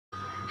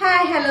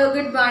Hi hello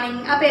good morning.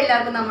 അപ്പോൾ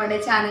എല്ലാവർക്കും നമ്മുടെ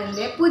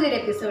ചാനലിൻ്റെ പുതിയൊരു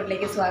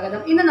എപ്പിസോഡിലേക്ക്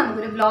സ്വാഗതം. ഇന്ന്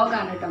നമുക്കൊരു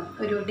വ്ളോഗാണ് കേട്ടോ,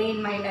 ഒരു day in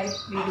my life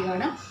video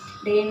ആണ്.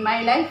 Day in my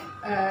life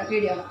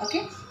video ആണ്. ഓക്കെ,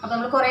 അപ്പോൾ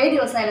നമ്മൾ കുറേ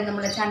ദിവസമായാലും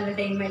നമ്മുടെ ചാനലിൽ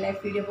day in my life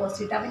video post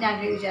ചെയ്തിട്ട് അപ്പോൾ ഞാൻ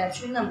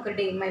വിചാരിച്ചു ഇന്ന് നമുക്കൊരു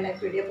day in my life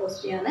video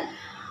post ചെയ്യാമെന്ന്.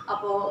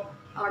 അപ്പോൾ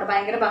അവിടെ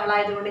ഭയങ്കര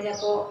ബഹളമായതുകൊണ്ട്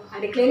ഞാനിപ്പോൾ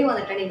അടുക്കളയിൽ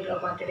വന്നിട്ടാണ് ഇൻട്രോ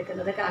പാർട്ട്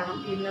എടുക്കുന്നത്. കാരണം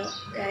ഇന്ന്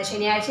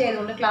ശനിയാഴ്ച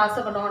ആയതുകൊണ്ട് ക്ലാസ്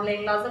ഒക്കെ ഉണ്ട്, ഓൺലൈൻ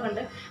ക്ലാസ് ഒക്കെ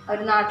ഉണ്ട്. അവർ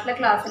നാട്ടിലെ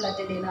ക്ലാസ്സിൽ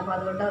അറ്റൻഡ് ചെയ്യുന്നത്, അപ്പോൾ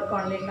അതുകൊണ്ട് അവർക്ക്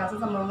ഓൺലൈൻ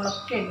ക്ലാസ്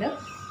സംഭവങ്ങളൊക്കെ ഉണ്ട്.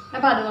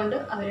 അപ്പോൾ അതുകൊണ്ട്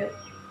അവർ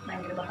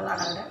ഭയങ്കര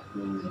ബഹളമാണ് അവിടെ.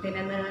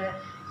 പിന്നെ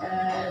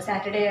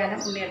സാറ്റർഡേ ആണ്,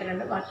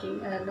 ഉണ്ണിയേട്ടനുണ്ട്,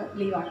 വർക്കിംഗ്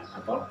ലീവാണ്.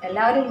 അപ്പോൾ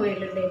എല്ലാവരും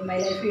കൂടിയുള്ള day in my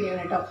life video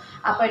ആണ് കേട്ടോ.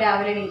 അപ്പോൾ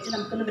രാവിലെ എണീറ്റ്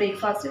നമുക്കൊന്ന്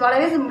ബ്രേക്ക്ഫാസ്റ്റ്,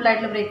 വളരെ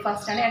സിമ്പിളായിട്ടുള്ള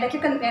ബ്രേക്ക്ഫാസ്റ്റാണ്.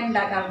 ഇടയ്ക്കൊക്കെ ഞാൻ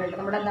ഉണ്ടാക്കാറുണ്ട്.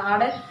 നമ്മുടെ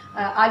നാടൻ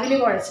അവിൽ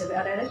കുഴച്ചത്,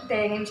 അതായത്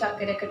തേങ്ങയും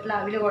ശർക്കരയൊക്കെ ഇട്ടുള്ള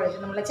അവിൽ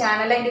കുഴച്ചത് നമ്മുടെ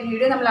ചാനലിൽ അതിൻ്റെ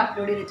വീഡിയോ നമ്മൾ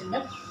അപ്ലോഡ് ചെയ്തിട്ടുണ്ട്.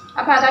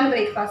 അപ്പോൾ അതാണ്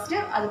ബ്രേക്ക്ഫാസ്റ്റ്.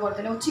 അതുപോലെ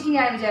തന്നെ ഉച്ചയ്ക്ക്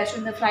ഞാൻ വിചാരിച്ചു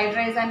ഇന്ന് ഫ്രൈഡ്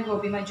റൈസ് ആൻഡ്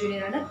ഗോബി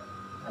മഞ്ചൂരിയനാണ്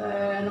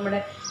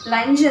നമ്മുടെ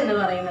ലഞ്ച് എന്ന്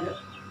പറയുന്നത്.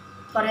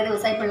 കുറേ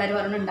ദിവസമായി പിള്ളേർ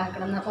പറഞ്ഞു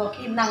ഉണ്ടാക്കണം എന്ന്. അപ്പോൾ ഓക്കെ,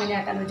 ഇന്ന് അങ്ങനെ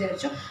ആക്കാമെന്ന്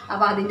വിചാരിച്ചു.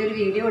 അപ്പോൾ അതിൻ്റെ ഒരു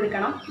വീഡിയോ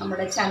എടുക്കണം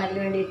നമ്മുടെ ചാനലിന്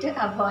വേണ്ടിയിട്ട്.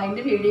 അപ്പോൾ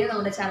അതിൻ്റെ വീഡിയോ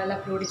നമ്മുടെ ചാനലിൽ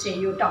അപ്ലോഡ്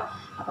ചെയ്യൂ കേട്ടോ.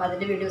 അപ്പോൾ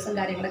അതിൻ്റെ വീഡിയോസും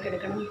കാര്യങ്ങളൊക്കെ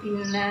എടുക്കണം.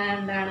 പിന്നെ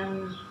എന്താണ്,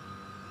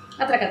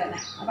 അത്രയൊക്കെ തന്നെ.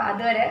 അപ്പോൾ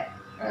അതുവരെ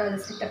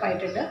സെറ്റപ്പ്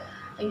ആയിട്ടുണ്ട്.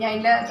 ഇനി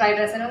അതിൻ്റെ ഫ്രൈഡ്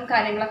റൈസിനും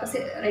കാര്യങ്ങളൊക്കെ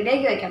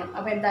റെഡിയാക്കി വയ്ക്കണം.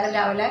 അപ്പോൾ എന്തായാലും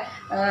രാവിലെ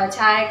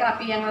ചായ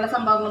കാപ്പി അങ്ങനെയുള്ള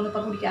സംഭവങ്ങളൊന്നും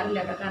ഇപ്പോൾ കുടിക്കാറില്ല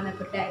കേട്ടോ. കാരണം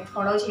ഇപ്പോൾ ഡയറ്റ്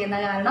ഫോളോ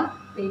ചെയ്യുന്ന കാരണം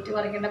വെയിറ്റ്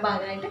കുറയ്ക്കേണ്ട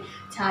ഭാഗമായിട്ട്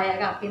ചായ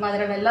കാപ്പി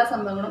മധുരമുള്ള എല്ലാ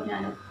സംഭവങ്ങളും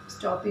ഞാൻ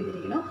സ്റ്റോപ്പ്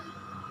ചെയ്തിരിക്കുന്നു.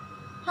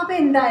 അപ്പോൾ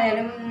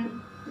എന്തായാലും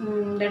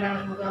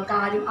നമുക്ക്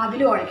ആദ്യം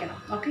അതിൽ കുഴയ്ക്കണം.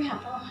 ഓക്കെ,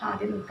 അപ്പോൾ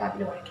ആദ്യം നമുക്ക്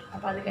അതിൽ കുഴയ്ക്കണം.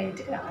 അപ്പോൾ അത്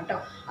കഴിഞ്ഞിട്ട് കാണാം കേട്ടോ.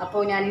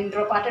 അപ്പോൾ ഞാൻ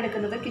ഇൻട്രോ പാർട്ട്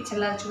എടുക്കുന്നത്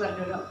കിച്ചണിൽ വെച്ച്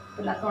പറഞ്ഞല്ലോ,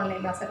 പിള്ളേർക്ക് ഓൺലൈൻ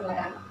ക്ലാസ്സുള്ള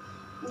കാരണം.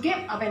 ഓക്കെ,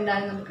 അപ്പോൾ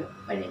എന്തായാലും നമുക്ക്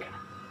വഴിയേക്കണം.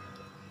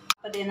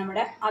 അപ്പോൾ അതേ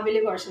നമ്മുടെ അവിൽ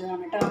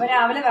കുഴച്ചതാണ് കേട്ടോ. അപ്പോൾ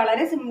രാവിലെ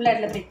വളരെ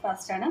സിമ്പിളായിട്ടുള്ള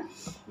ബ്രേക്ക്ഫാസ്റ്റാണ്.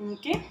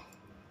 ഓക്കെ,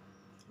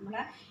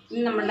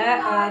 ഇനി നമ്മുടെ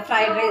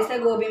ഫ്രൈഡ് റൈസ്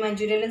ഗോബി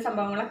മഞ്ചൂരിയനും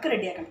സംഭവങ്ങളൊക്കെ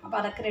റെഡിയാക്കണം. അപ്പോൾ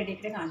അതൊക്കെ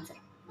റെഡിയാക്കിയിട്ട് കാണിച്ചു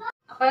തരാം.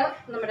 അപ്പോൾ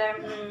നമ്മുടെ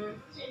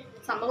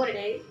സംഭവം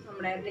റെഡിയായി,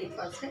 നമ്മുടെ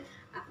ബ്രേക്ക്ഫാസ്റ്റ്.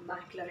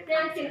 ബാക്കിയുള്ളവരൊക്കെ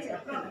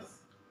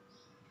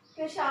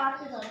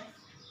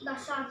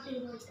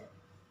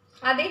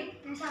അതെ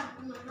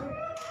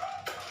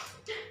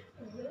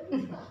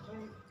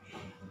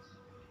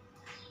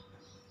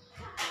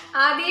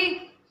ആദ്യ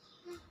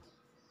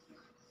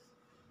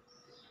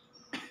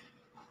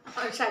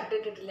ഷർട്ട്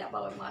ഇട്ടിട്ടില്ല, അപ്പോൾ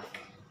അവർ മാറി.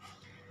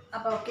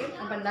 അപ്പോൾ ഓക്കെ,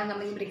 അപ്പോൾ എന്താണ്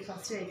നമ്മൾ ഈ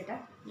ബ്രേക്ക്ഫാസ്റ്റ് കഴിക്കട്ടെ.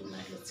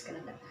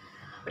 വെച്ചിട്ടുണ്ട്.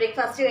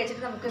 ബ്രേക്ക്ഫാസ്റ്റ്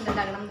കഴിച്ചിട്ട് നമുക്ക്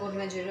എന്തുണ്ടാക്കണം, ഗോബി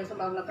മഞ്ചൂരിയൻ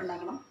സംഭവങ്ങളൊക്കെ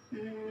ഉണ്ടാക്കണം.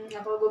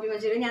 അപ്പോൾ ഗോബി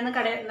മഞ്ചൂരിയൻ ഞാൻ നല്ല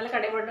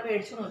കടയിൽ പോയിട്ട്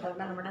മേടിച്ചു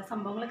കൊണ്ടുവന്നിട്ടുണ്ട്. നമ്മുടെ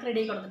സംഭവങ്ങളൊക്കെ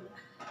റെഡി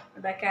കൊടുത്തിട്ടുണ്ട്.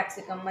 ഇവിടെ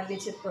ക്യാപ്സിക്കം,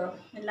 മല്ലിച്ചിപ്പ്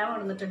എല്ലാം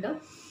കൊണ്ടുവന്നിട്ടുണ്ട്.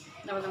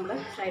 അപ്പോൾ നമ്മൾ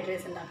ഫ്രൈഡ്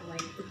റൈസ്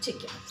ഉണ്ടാക്കുന്നതായി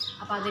ഉച്ചയ്ക്ക്.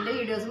 അപ്പോൾ അതിൻ്റെ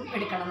വീഡിയോസും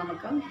എടുക്കണം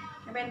നമുക്ക്.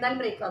 അപ്പോൾ എന്തായാലും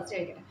ബ്രേക്ക്ഫാസ്റ്റ്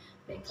കഴിക്കണം.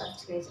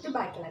 ബ്രേക്ക്ഫാസ്റ്റ് കഴിച്ചിട്ട്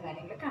ബാക്കിയുള്ള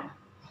കാര്യങ്ങൾ കാണാം.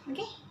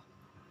 ഓക്കെ,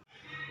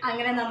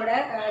 അങ്ങനെ നമ്മുടെ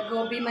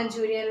ഗോബി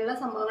മഞ്ചൂരിയനുള്ള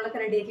സംഭവങ്ങളൊക്കെ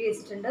റെഡിയാക്കി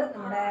വെച്ചിട്ടുണ്ട്.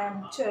 നമ്മുടെ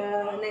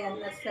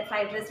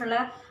ഫ്രൈഡ് റൈസിനുള്ള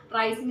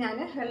റൈസ് ഞാൻ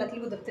വെള്ളത്തിൽ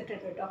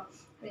കുതിർത്തിട്ടുണ്ട് കേട്ടോ.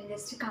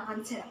 ജസ്റ്റ്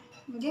കാണിച്ചു തരാം.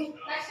 ഓക്കെ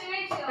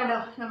കേട്ടോ,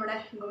 നമ്മുടെ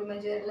ഗോബി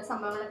മഞ്ചൂരിയനുള്ള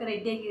സംഭവങ്ങളൊക്കെ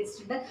റെഡിയാക്കി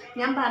വെച്ചിട്ടുണ്ട്.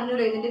 ഞാൻ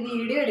പറഞ്ഞല്ലോ ഇതിൻ്റെ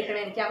വീഡിയോ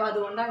എടുക്കണം എനിക്ക്. അപ്പോൾ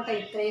അതുകൊണ്ടാണ്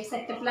കേട്ടോ ഇത്രയും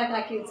സെറ്റപ്പിലൊക്കെ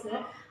ആക്കി വെച്ചത്.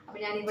 അപ്പോൾ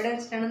ഞാൻ ഇവിടെ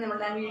വെച്ചിട്ടാണ്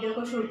നമ്മുടെ വീഡിയോ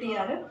ഒക്കെ ഷൂട്ട്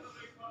ചെയ്യാറ്.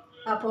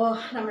 അപ്പോൾ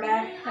നമ്മുടെ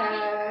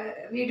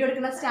വീഡിയോ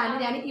എടുക്കുന്ന സ്റ്റാൻഡ്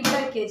ഞാൻ ഇവിടെ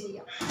വയ്ക്കുകയും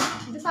ചെയ്യാം.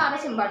 ഇത് സാധാ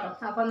സിമ്പാട്ടോ.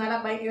 അപ്പോൾ എന്നാൽ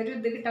ഒരു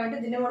ഇത് കിട്ടാൻ വേണ്ടി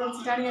ഇതിൻ്റെ മുകളിൽ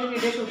വെച്ചിട്ടാണ് ഞാൻ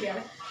വീഡിയോ ഷൂട്ട്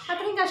ചെയ്യാറ്.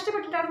 അത്രയും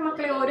കഷ്ടപ്പെട്ടിട്ടാണ്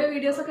മക്കളെ ഓരോ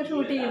വീഡിയോസൊക്കെ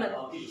ഷൂട്ട് ചെയ്യുന്നത്.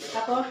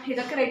 അപ്പോൾ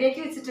ഇതൊക്കെ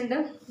റെഡിയാക്കി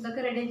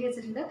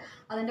വെച്ചിട്ടുണ്ട്.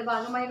 അതിൻ്റെ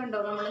ഭാഗമായി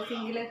കണ്ടോ നമ്മൾ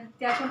സിങ്കിൽ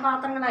അത്യാവശ്യം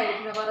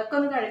പാത്രങ്ങളായിരിക്കും. അപ്പോൾ അതൊക്കെ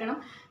ഒന്ന് കഴുകണം.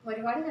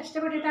 ഒരുപാട്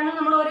കഷ്ടപ്പെട്ടിട്ടാണ്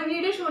നമ്മൾ ഓരോ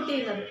വീഡിയോ ഷൂട്ട്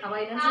ചെയ്യുന്നത്. അപ്പോൾ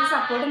അതിനനുസരിച്ച്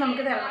സപ്പോർട്ട്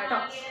നമുക്ക് തരണം കേട്ടോ.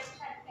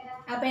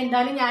 അപ്പോൾ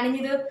എന്തായാലും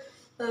ഞാനിത്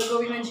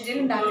ഗോബി മഞ്ചൂരിയൻ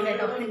ഉണ്ടാക്കില്ല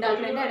കേട്ടോ.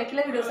 ഉണ്ടാക്കുന്നതിൻ്റെ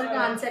ഇടയ്ക്കുള്ള വീഡിയോസൊക്കെ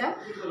കാണിച്ചു തരാം.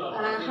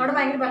 അവിടെ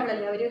ഭയങ്കര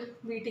ബഹളമല്ലേ, അവർ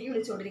വീട്ടിലേക്ക്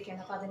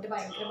വിളിച്ചുകൊണ്ടിരിക്കുകയാണ്. അപ്പോൾ അതിൻ്റെ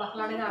ഭയങ്കര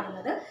ബഹളമാണ്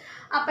കാണുന്നത്.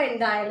 അപ്പോൾ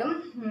എന്തായാലും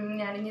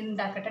ഞാനിനി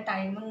ഉണ്ടാക്കട്ടെ.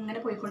 ടൈം ഇങ്ങനെ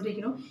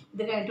പോയിക്കൊണ്ടിരിക്കുന്നു.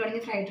 ഇത് കഴിഞ്ഞിട്ട്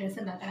വേണമെങ്കിൽ ഫ്രൈഡ് റൈസ്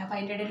ഉണ്ടാക്കണം. അപ്പോൾ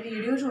അതിൻ്റെ ഇടയിൽ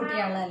വീഡിയോ ഷൂട്ട്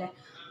ചെയ്യാനുള്ളതല്ലേ.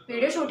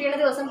 വീഡിയോ ഷൂട്ട്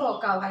ചെയ്യുന്ന ദിവസം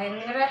പോക്കാവും,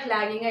 ഭയങ്കര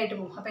ലാഗിങ് ആയിട്ട്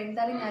പോകും. അപ്പോൾ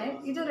എന്തായാലും ഞാൻ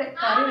ഇത്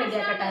കറി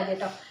റെഡിയാക്കട്ടെ ആദ്യം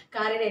കേട്ടോ.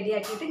 കറി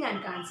റെഡിയാക്കിയിട്ട് ഞാൻ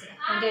കാണിച്ചു തരാം.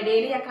 അതിൻ്റെ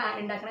ഇടയിൽ ഞാൻ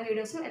ഉണ്ടാക്കുന്ന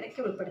വീഡിയോസും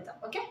ഇടയ്ക്ക് ഉൾപ്പെടുത്താം.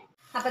 ഓക്കെ,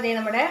 അപ്പോൾ അതേ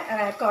നമ്മുടെ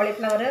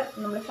കോളിഫ്ലവർ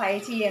നമ്മൾ ഫ്രൈ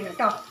ചെയ്യണം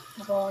കേട്ടോ.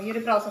 അപ്പോൾ ഈ ഒരു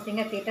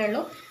പ്രോസസ്സിങ് എത്തിയിട്ടേ ഉള്ളൂ.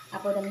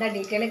 അപ്പോൾ ഇതിൻ്റെ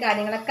ഡീറ്റെയിൽ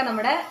കാര്യങ്ങളൊക്കെ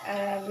നമ്മുടെ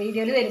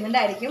വീഡിയോയിൽ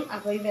വരുന്നുണ്ടായിരിക്കും.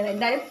 അപ്പോൾ ഇത്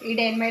എന്തായാലും ഈ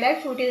day in my life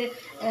shoot ചെയ്ത്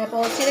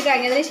പോസ്റ്റ് ചെയ്ത്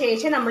കഴിഞ്ഞതിന്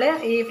ശേഷം നമ്മൾ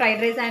ഈ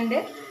fried rice and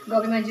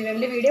gobi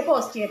മഞ്ചൂരിയനിൽ video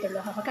post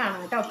ചെയ്യത്തുള്ളൂ. അപ്പോൾ കാണാം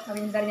കേട്ടോ. അപ്പോൾ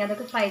എന്തായാലും ഞാൻ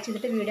അതൊക്കെ ഫ്രൈ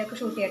ചെയ്തിട്ട് വീഡിയോ ഒക്കെ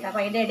ഷൂട്ട് ചെയ്യട്ടെ.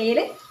 അപ്പോൾ അതിൻ്റെ ഇടയിൽ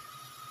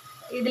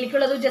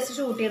ഇതിലേക്കുള്ളത് ജസ്റ്റ്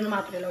ഷൂട്ട് ചെയ്യുന്നത്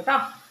മാത്രമേ ഉള്ളൂ കേട്ടോ.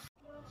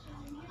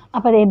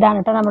 അപ്പോൾ ഇതാണ്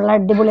കേട്ടോ നമ്മളുടെ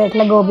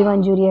അടിപൊളിയായിട്ടുള്ള ഗോബി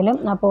മഞ്ചൂരിയനും.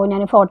 അപ്പോൾ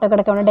ഞാൻ ഫോട്ടോ ഒക്കെ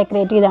എടുക്കാൻ വേണ്ടി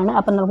ഡെക്കറേറ്റ് ചെയ്താണ്.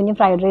 അപ്പം നമുക്ക് ഇനി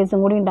ഫ്രൈഡ് റൈസും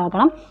കൂടി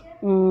ഉണ്ടാക്കണം.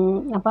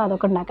 അപ്പോൾ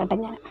അതൊക്കെ ഉണ്ടാക്കട്ടെ.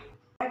 ഞാൻ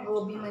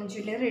ഗോബി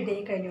മഞ്ചൂരിയൻ റെഡി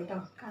ആയി കഴിഞ്ഞു കേട്ടോ.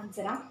 കാണിച്ചു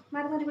തരാം.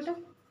 മറന്നു കിട്ടും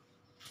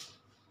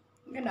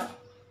കേട്ടോ.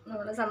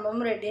 നമ്മുടെ സംഭവം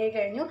റെഡി ആയി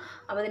കഴിഞ്ഞു.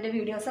 അപ്പോൾ ഇതിൻ്റെ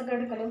വീഡിയോസൊക്കെ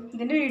എടുക്കലും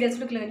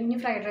കഴിഞ്ഞു. ഇനി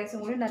ഫ്രൈഡ് റൈസും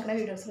കൂടി ഉണ്ടാക്കുന്ന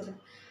വീഡിയോസ് എടുക്കും.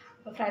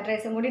 അപ്പോൾ ഫ്രൈഡ്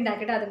റൈസും കൂടി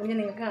ഉണ്ടാക്കിയിട്ട് അതും കൂടി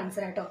നിങ്ങൾക്ക് കാണിച്ചു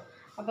തരാം കേട്ടോ.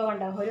 അപ്പോൾ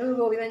കണ്ടോ, ഒരു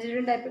ഗോബി മഞ്ചൂരിയൻ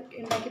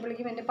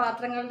ഉണ്ടാക്കിയപ്പോഴേക്കും എൻ്റെ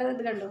പാത്രങ്ങളുടെ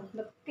ഇത് കണ്ടോ,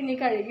 ഇതൊക്കെ ഇനി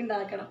കഴുകി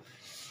ഉണ്ടാക്കണം.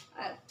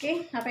 ഓക്കെ,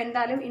 അപ്പോൾ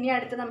എന്തായാലും ഇനി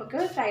അടുത്ത് നമുക്ക്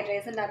ഫ്രൈഡ്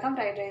റൈസ് ഉണ്ടാക്കാം.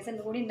 ഫ്രൈഡ് റൈസ്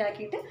കൂടി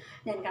ഉണ്ടാക്കിയിട്ട്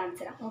ഞാൻ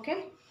കാണിച്ചു തരാം. ഓക്കെ,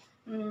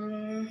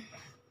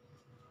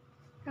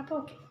 അപ്പോൾ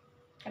ഓക്കെ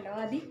കണ്ടോ,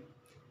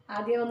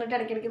 ആദ്യം വന്നിട്ട്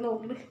ഇടയ്ക്കിടയ്ക്ക്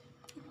നോക്കുന്നത്.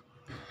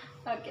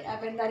 ഓക്കെ,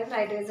 അപ്പോൾ എന്തായാലും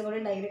ഫ്രൈഡ് റൈസും കൂടി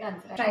ഉണ്ടാക്കി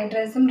കാണിച്ചു തരാം. ഫ്രൈഡ്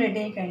റൈസും റെഡി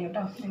ആയി കഴിഞ്ഞു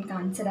കേട്ടോ. ഞാൻ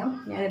കാണിച്ചു തരാം.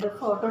 ഞാനിത്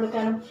ഫോട്ടോ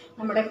എടുക്കാനും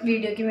നമ്മുടെ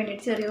വീഡിയോയ്ക്ക്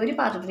വേണ്ടിയിട്ട് ചെറിയൊരു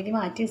പാത്രത്തിലേക്ക്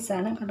മാറ്റി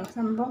വെച്ചതാണ് കേട്ടോ.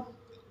 സംഭവം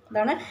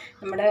ഇതാണ്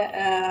നമ്മുടെ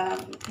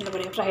എന്താ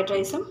പറയുക ഫ്രൈഡ്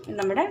റൈസും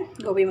നമ്മുടെ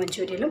ഗോബി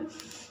മഞ്ചൂരിയലും.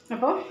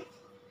 അപ്പോൾ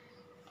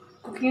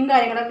കുക്കിങ്ങും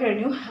കാര്യങ്ങളൊക്കെ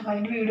കഴിഞ്ഞു. അപ്പോൾ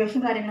അതിൻ്റെ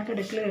വീഡിയോസും കാര്യങ്ങളൊക്കെ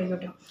എടുക്കൽ കഴിഞ്ഞു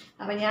കേട്ടോ.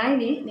 അപ്പോൾ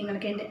ഞാനിനി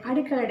നിങ്ങൾക്ക് എൻ്റെ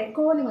അടുക്കളയുടെ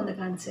കോലം ഒന്ന്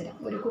കാണിച്ചു തരാം.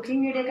 ഒരു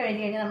കുക്കിംഗ് വീഡിയോ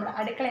കഴിഞ്ഞ് കഴിഞ്ഞാൽ നമ്മുടെ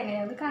അടുക്കള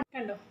എങ്ങനെയാണെന്ന്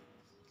കണ്ടോ.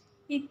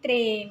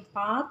 ഇത്രയും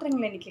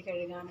പാത്രങ്ങൾ എനിക്ക്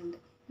കഴുകാനുണ്ട്.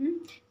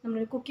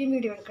 നമ്മളൊരു കുക്കിംഗ്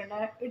വീഡിയോ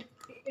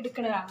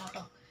എടുക്കണതാണ്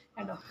കേട്ടോ.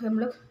 കണ്ടോ,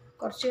 നമ്മൾ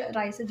കുറച്ച്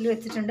റൈസ് ഇതിൽ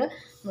വെച്ചിട്ടുണ്ട്.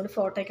 നമ്മൾ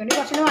ഫോട്ടോയ്ക്ക് വേണ്ടി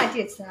കുറച്ചുകൂടി മാറ്റി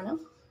വെച്ചതാണ്.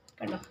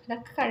 കണ്ടോ,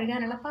 ഇതൊക്കെ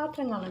കഴുകാനുള്ള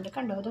പാത്രങ്ങളുണ്ട്.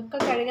 കണ്ടോ, ഇതൊക്കെ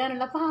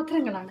കഴുകാനുള്ള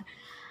പാത്രങ്ങളാണ്.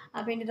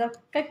 അപ്പോൾ ഇനി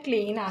ഇതൊക്കെ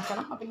ക്ലീൻ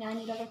ആക്കണം. അപ്പോൾ ഞാൻ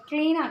ഇതൊക്കെ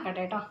ക്ലീൻ ആക്കട്ടെ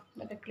കേട്ടോ.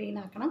 ഇതൊക്കെ ക്ലീൻ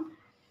ആക്കണം.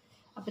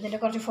 അപ്പോൾ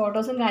ഇതിൻ്റെ കുറച്ച്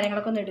ഫോട്ടോസും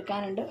കാര്യങ്ങളൊക്കെ ഒന്ന്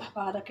എടുക്കാനുണ്ട്.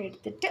 അപ്പോൾ അതൊക്കെ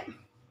എടുത്തിട്ട്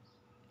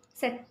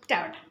സെറ്റ്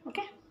ആവട്ടെ.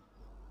 ഓക്കെ,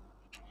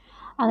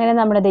 അങ്ങനെ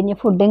നമ്മളിതിന്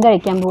ഫുഡും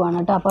കഴിക്കാൻ പോവാണ്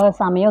കേട്ടോ. അപ്പോൾ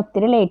സമയം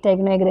ഒത്തിരി ലേറ്റ്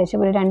ആയിരിക്കണം. ഏകദേശം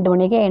ഒരു 2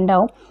 മണിയൊക്കെ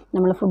ഉണ്ടാവും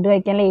നമ്മൾ ഫുഡ്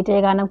കഴിക്കാൻ ലേറ്റ്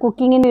ആയി. കാരണം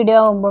കുക്കിങ്ങിന് വീഡിയോ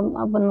ആകുമ്പം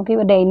അപ്പോൾ നമുക്ക്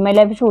day in my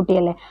life shoot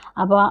ചെയ്യല്ലേ.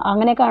 അപ്പോൾ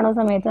അങ്ങനെ കാണുന്ന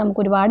സമയത്ത്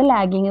നമുക്ക് ഒരുപാട്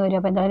ലാഗിങ് വരും.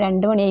 അപ്പോൾ എന്തായാലും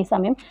 2 മണിയായി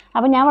സമയം.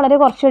 അപ്പോൾ ഞാൻ വളരെ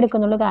കുറച്ച്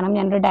എടുക്കുന്നുള്ളൂ. കാരണം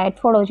ഞാനൊരു ഡയറ്റ്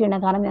ഫോളോ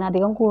ചെയ്യണം. കാരണം ഞാൻ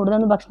അധികം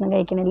കൂടുതലൊന്നും ഭക്ഷണം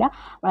കഴിക്കണില്ല.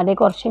 വളരെ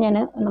കുറച്ച് ഞാൻ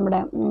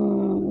നമ്മുടെ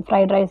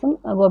ഫ്രൈഡ് റൈസും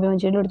ഗോബി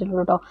മഞ്ചൂരിയനും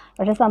എടുത്തിട്ടുള്ളൂ കേട്ടോ.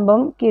 പക്ഷേ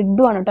സംഭവം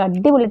കിഡുമാണ് കേട്ടോ.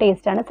 അടിപൊളി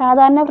ടേസ്റ്റാണ്.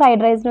 സാധാരണ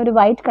ഫ്രൈഡ് റൈസിന് ഒരു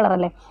വൈറ്റ്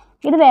കളറല്ലേ,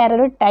 ഇത്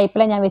വേറൊരു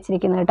ടൈപ്പിലാണ് ഞാൻ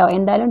വെച്ചിരിക്കുന്നത് കേട്ടോ.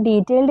 എന്തായാലും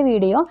ഡീറ്റെയിൽഡ്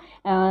വീഡിയോ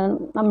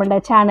നമ്മുടെ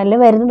ചാനലിൽ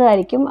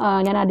വരുന്നതായിരിക്കും.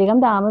 ഞാൻ അധികം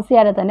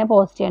താമസിയാതെ തന്നെ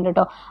പോസ്റ്റ് ചെയ്യാൻ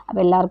കേട്ടോ.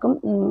 അപ്പോൾ എല്ലാവർക്കും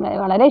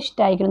വളരെ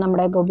ഇഷ്ടമായിരിക്കും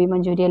നമ്മുടെ ഗോബി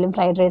മഞ്ചൂരിയലും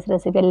ഫ്രൈഡ് റൈസ്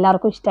റെസിപ്പി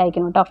എല്ലാവർക്കും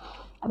ഇഷ്ടമായിരിക്കും കേട്ടോ.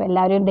 അപ്പോൾ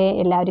എല്ലാവരും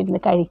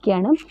ഇരുന്ന്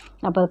കഴിക്കുകയാണ്.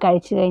 അപ്പോൾ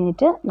കഴിച്ച്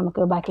കഴിഞ്ഞിട്ട്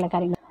നമുക്ക് ബാക്കിയുള്ള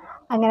കാര്യങ്ങൾ.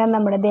 അങ്ങനെ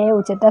നമ്മുടെ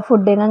ഉച്ചത്തെ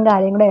ഫുഡിങ്ങും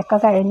കാര്യങ്ങളും ഒക്കെ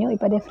കഴിഞ്ഞു.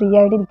 ഇപ്പോൾ അത് ഫ്രീ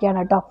ആയിട്ട് ഇരിക്കുകയാണ്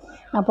കേട്ടോ.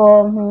 അപ്പോൾ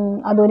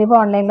അതുപോലെ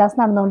ഓൺലൈൻ ക്ലാസ്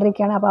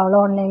നടന്നുകൊണ്ടിരിക്കുകയാണ്. അപ്പോൾ അവൾ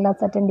ഓൺലൈൻ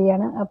ക്ലാസ് അറ്റൻഡ്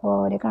ചെയ്യാണ്. അപ്പോൾ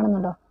അവർ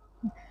കാണുന്നുണ്ടോ,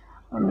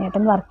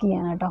 ഉണ്ണേട്ടൻ വർക്ക്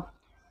ചെയ്യാണ് കേട്ടോ.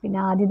 പിന്നെ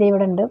ആദ്യത്തെ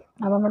ഇവിടെ ഉണ്ട്.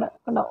 അപ്പം ഇവിടെ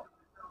ഉണ്ടോ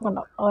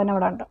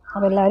അവനവിടെ ഉണ്ട്.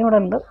 അപ്പോൾ എല്ലാവരും ഇവിടെ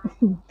ഉണ്ട്.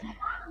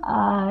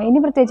 ഇനി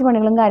പ്രത്യേകിച്ച്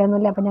പണികളും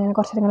കാര്യമൊന്നുമില്ല. അപ്പോൾ ഞാൻ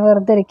കുറച്ചിങ്ങനെ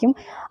വെറുതെ ഇരിക്കും.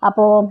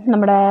 അപ്പോൾ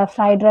നമ്മുടെ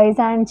fried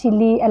rice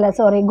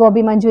and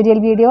gobi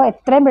മഞ്ചൂരിയൽ video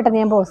എത്രയും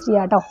പെട്ടെന്ന് ഞാൻ പോസ്റ്റ്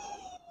ചെയ്യാം കേട്ടോ.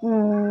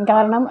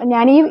 കാരണം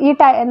ഞാൻ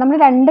നമ്മൾ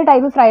 2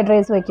 ടൈപ്പ് ഫ്രൈഡ്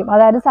റൈസ് വയ്ക്കും.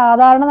 അതായത്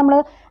സാധാരണ നമ്മൾ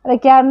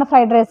വെക്കാറുള്ള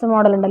ഫ്രൈഡ് റൈസ്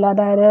മോഡൽ ഉണ്ടല്ലോ.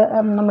 അതായത്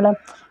നമ്മൾ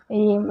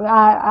ഈ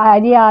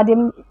അരി ആദ്യം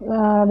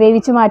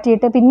വേവിച്ച്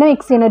മാറ്റിയിട്ട് പിന്നെ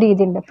മിക്സ് ചെയ്യുന്ന ഒരു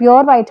രീതിയുണ്ട്.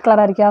 പ്യുവർ വൈറ്റ്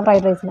കളറായിരിക്കും ആ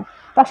ഫ്രൈഡ് റൈസിന്.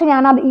 പക്ഷേ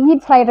ഈ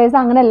ഫ്രൈഡ് റൈസ്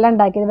അങ്ങനെയല്ല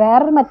ഉണ്ടാക്കിയത്,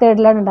 വേറൊരു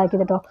മെത്തേഡിലാണ്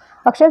ഉണ്ടാക്കിയത് കേട്ടോ.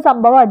 പക്ഷേ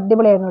സംഭവം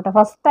അടിപൊളിയായിരുന്നു കേട്ടോ.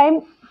 ഫസ്റ്റ് ടൈം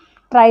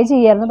ട്രൈ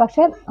ചെയ്യായിരുന്നു.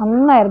 പക്ഷേ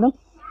നന്നായിരുന്നു.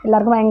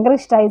 എല്ലാവർക്കും ഭയങ്കര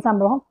ഇഷ്ടമായി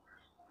സംഭവം.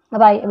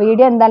 അപ്പോൾ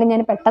വീഡിയോ എന്തായാലും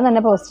ഞാൻ പെട്ടെന്ന്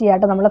തന്നെ പോസ്റ്റ് ചെയ്യാം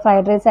കേട്ടോ. നമ്മൾ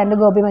fried rice and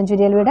gobi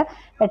മഞ്ചൂരിയൽ video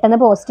പെട്ടെന്ന്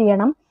പോസ്റ്റ്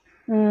ചെയ്യാം.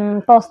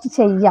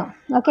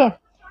 ഓക്കെ,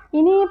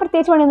 ഇനി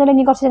പ്രത്യേകിച്ച് പണിയൊന്നുമില്ല.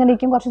 ഇനി കുറച്ച് ഇങ്ങനെ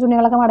ഇരിക്കും. കുറച്ച്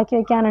തുണികളൊക്കെ മടക്കി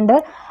വയ്ക്കാനുണ്ട്.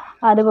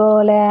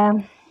 അതുപോലെ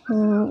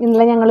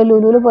ഇന്നലെ ഞങ്ങൾ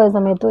ലുലുവിൽ പോയ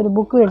സമയത്ത് ഒരു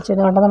ബുക്ക്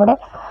മേടിച്ചിരുന്നു കേട്ടോ, നമ്മുടെ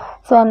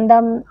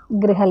സ്വന്തം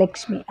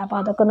ഗൃഹലക്ഷ്മി. അപ്പോൾ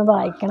അതൊക്കെ ഒന്ന്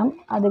വായിക്കണം.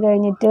 അത്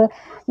കഴിഞ്ഞിട്ട്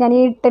ഞാൻ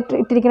ഈ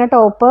ഇട്ടിരിക്കുന്ന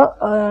ടോപ്പ്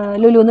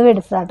ലുലുവിൽ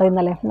മേടിച്ചതാണ് കേട്ടോ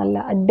ഇന്നലെ. നല്ല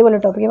അടിപൊളി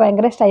ടോപ്പ്, എനിക്ക്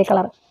ഭയങ്കര ഇഷ്ടമായി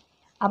കളർ.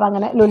 അപ്പോൾ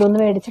അങ്ങനെ ലുലുവിൽ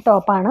മേടിച്ച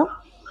ടോപ്പാണ്.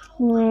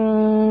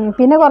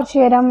 പിന്നെ കുറച്ച്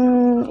നേരം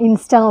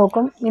ഇൻസ്റ്റ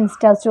നോക്കും.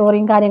 ഇൻസ്റ്റ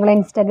സ്റ്റോറിയും കാര്യങ്ങളും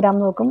ഇൻസ്റ്റാഗ്രാം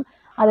നോക്കും.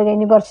 അത്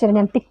കഴിഞ്ഞ് കുറച്ച് നേരം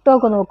ഞാൻ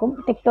ടിക്ടോക്ക് നോക്കും.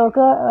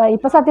 ടിക്ടോക്ക്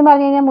ഇപ്പോൾ സത്യം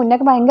പറഞ്ഞു കഴിഞ്ഞാൽ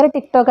മുന്നൊക്കെ ഭയങ്കര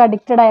ടിക്ടോക്ക്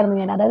അഡിക്റ്റഡ് ആയിരുന്നു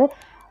ഞാൻ. അതായത്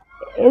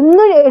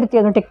എന്നും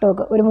എടുത്തിരുന്നു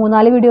ടിക്ടോക്ക്. ഒരു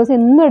 3-4 വീഡിയോസ്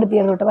എന്നും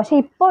എടുത്തിരുന്നു കേട്ടോ. പക്ഷേ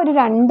ഇപ്പോൾ ഒരു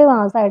 2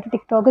 മാസമായിട്ട്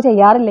ടിക്ടോക്ക്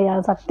ചെയ്യാറില്ല ഞാൻ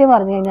സത്യം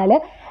പറഞ്ഞു കഴിഞ്ഞാൽ.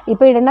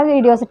 ഇപ്പോൾ ഇടുന്ന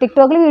വീഡിയോസ്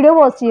ടിക്ടോക്കിൽ വീഡിയോ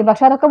പോസ്റ്റ് ചെയ്യും.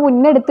 പക്ഷേ അതൊക്കെ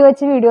മുന്നേ എടുത്ത്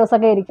വെച്ച്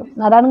വീഡിയോസൊക്കെ ആയിരിക്കും.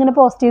 അതാണ് ഇങ്ങനെ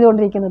പോസ്റ്റ്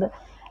ചെയ്തുകൊണ്ടിരിക്കുന്നത്.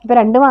 ഇപ്പോൾ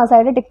 2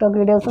 മാസമായിട്ട് ടിക്ടോക്ക്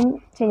വീഡിയോസും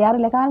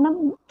ചെയ്യാറില്ല. കാരണം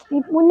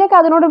മുന്നേക്ക്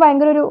അതിനോട്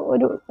ഭയങ്കര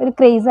ഒരു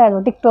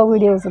ക്രേസായിരുന്നു ടിക്ടോക്ക്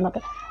വീഡിയോസ്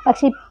എന്നൊക്കെ.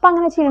 പക്ഷേ ഇപ്പം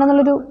അങ്ങനെ ചെയ്യണം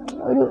എന്നുള്ളൊരു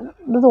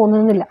ഇത്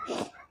തോന്നുന്നില്ല.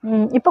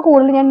 ഇപ്പോൾ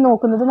കൂടുതൽ ഞാൻ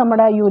നോക്കുന്നത്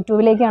നമ്മുടെ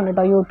യൂട്യൂബിലേക്കാണ്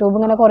കേട്ടോ. യൂട്യൂബ്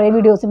ഇങ്ങനെ കുറേ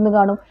വീഡിയോസ് ഇരുന്ന്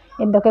കാണും.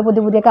 എന്തൊക്കെ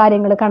പുതിയ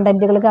കാര്യങ്ങൾ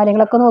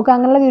കാര്യങ്ങളൊക്കെ നോക്കുക.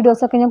 അങ്ങനെയുള്ള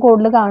വീഡിയോസൊക്കെ ഞാൻ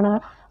കൂടുതൽ കാണുക.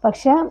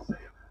 പക്ഷേ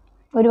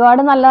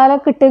ഒരുപാട് നല്ല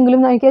കിട്ടുമെങ്കിലും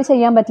എനിക്ക്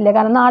ചെയ്യാൻ പറ്റില്ല.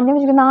 കാരണം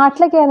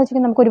നാട്ടിലൊക്കെ ആണെന്ന്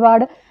വെച്ചിട്ടുണ്ടെങ്കിൽ നമുക്ക്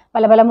ഒരുപാട്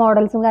പല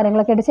മോഡൽസും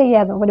കാര്യങ്ങളൊക്കെ ആയിട്ട്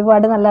ചെയ്യാമായിരുന്നു.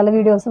 ഒരുപാട് നല്ല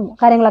വീഡിയോസും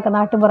കാര്യങ്ങളൊക്കെ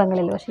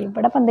നാട്ടുപുറങ്ങളിൽ. പക്ഷേ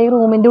ഇവിടെ ഇപ്പം എന്താ ഈ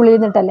റൂമിൻ്റെ ഉള്ളിൽ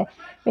നിന്നിട്ടല്ലേ.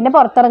 പിന്നെ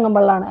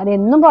പുറത്തിറങ്ങുമ്പോഴാണ്. അത്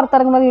എന്നും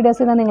പുറത്തിറങ്ങുമ്പോൾ വീഡിയോസ്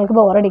ചെയ്താൽ നിങ്ങൾക്ക്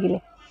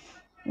ബോറടിക്കില്ലേ.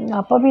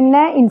 അപ്പോൾ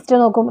പിന്നെ ഇൻസ്റ്റ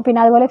നോക്കും.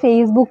 പിന്നെ അതുപോലെ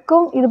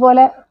ഫേസ്ബുക്കും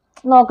ഇതുപോലെ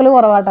നോക്കൽ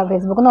കുറവാട്ടോ.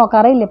 ഫേസ്ബുക്ക്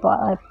നോക്കാറില്ല ഇപ്പോൾ.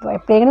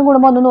 എപ്പോഴെങ്കിലും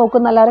കൂടുമ്പോൾ ഒന്ന് നോക്കും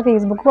എന്നല്ലാതെ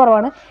ഫേസ്ബുക്ക്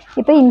കുറവാണ്.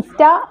 ഇപ്പോൾ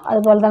ഇൻസ്റ്റ,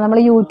 അതുപോലെ തന്നെ നമ്മൾ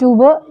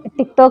യൂട്യൂബ്,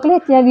 ടിക്ടോക്കിൽ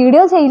ഞാൻ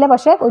വീഡിയോ ചെയ്യില്ല.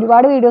 പക്ഷേ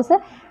ഒരുപാട് വീഡിയോസ്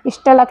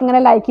ഇഷ്ടമുള്ളതൊക്കെ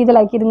ഇങ്ങനെ ലൈക്ക്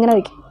ചെയ്ത് ഇങ്ങനെ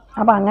വയ്ക്കും.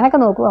 അപ്പോൾ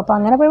അങ്ങനെയൊക്കെ നോക്കും. അപ്പോൾ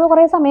അങ്ങനെ പോയപ്പോൾ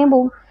കുറേ സമയം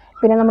പോകും.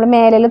 പിന്നെ നമ്മൾ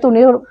മേലയിൽ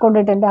തുണി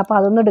കൊണ്ടിട്ടുണ്ട്. അപ്പോൾ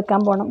അതൊന്നും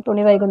എടുക്കാൻ പോകണം.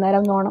 തുണി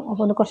വൈകുന്നേരം പോകണം.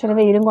 അപ്പോൾ ഒന്ന് കുറച്ചൊരു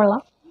വെയിലും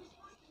കൊള്ളാം.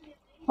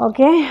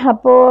 ഓക്കെ,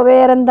 അപ്പോൾ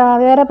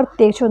വേറെ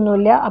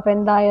പ്രത്യേകിച്ചൊന്നുമില്ല. അപ്പോൾ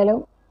എന്തായാലും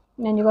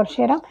ഞാൻ കുറച്ച്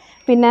നേരം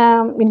പിന്നെ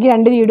എനിക്ക്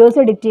 2 വീഡിയോസ്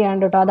എഡിറ്റ്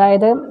ചെയ്യാനുണ്ട് കേട്ടോ.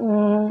 അതായത്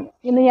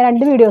ഇന്ന് ഞാൻ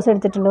 2 വീഡിയോസ്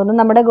എടുത്തിട്ടുണ്ട്. ഒന്ന്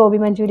നമ്മുടെ ഗോബി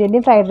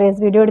മഞ്ചൂരിയൻ്റെയും ഫ്രൈഡ് റൈസ്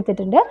വീഡിയോ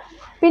എടുത്തിട്ടുണ്ട്.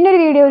 പിന്നെ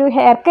ഒരു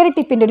ഹെയർ കെയർ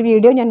ടിപ്പിൻ്റെ ഒരു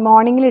വീഡിയോ ഞാൻ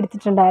മോർണിംഗിൽ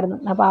എടുത്തിട്ടുണ്ടായിരുന്നു.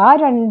 അപ്പോൾ ആ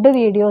 2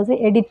 വീഡിയോസ്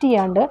എഡിറ്റ്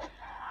ചെയ്യാണ്ട്.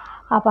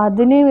 അപ്പോൾ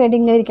അതിന് വേണ്ടി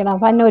ഇങ്ങനെ ഇരിക്കണം.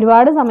 അപ്പോൾ അതിന്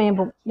ഒരുപാട് സമയം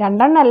പോകും.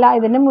 2 എണ്ണമല്ല,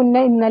 ഇതിന്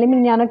മുന്നേ ഇന്നലെയും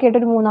ഞാനൊക്കെ ആയിട്ട്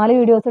ഒരു 3-4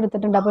 വീഡിയോസ്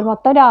എടുത്തിട്ടുണ്ട്. അപ്പോൾ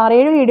മൊത്തം ഒരു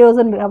 6-7 വീഡിയോസ്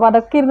ഉണ്ട്. അപ്പോൾ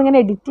അതൊക്കെ ഇരുന്ന്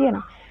ഇങ്ങനെ എഡിറ്റ്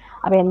ചെയ്യണം.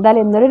 അപ്പോൾ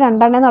എന്തായാലും ഇന്നൊരു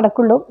 2 എണ്ണേ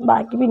നടക്കുള്ളൂ,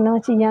 ബാക്കി പിന്നെ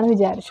ചെയ്യാമെന്ന്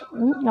വിചാരിച്ചു.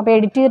 അപ്പോൾ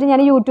എഡിറ്റ് ചെയ്തിട്ട്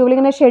ഞാൻ യൂട്യൂബിൽ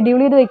ഇങ്ങനെ ഷെഡ്യൂൾ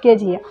ചെയ്ത്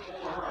വെക്കുകയാണ് ചെയ്യുക.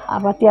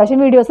 അപ്പോൾ അത്യാവശ്യം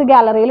വീഡിയോസ്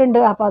ഗാലറിയിലുണ്ട്,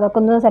 അപ്പോൾ അതൊക്കെ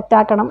ഒന്ന്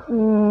സെറ്റാക്കണം.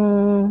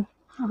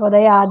 അപ്പോൾ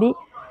അതായത്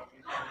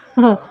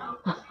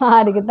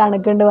ആദ്യം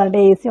തണുക്കുണ്ട് പറഞ്ഞിട്ട്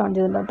AC ഓൺ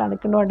ചെയ്തിട്ടുണ്ടോ,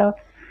 തണുക്കുണ്ട് കൊണ്ടോ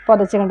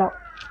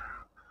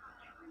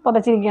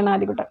പുതച്ചിരിക്കുകയാണ്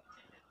ആദ്യക്കുട്ടൻ.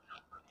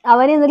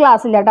 അവന് ഇന്ന്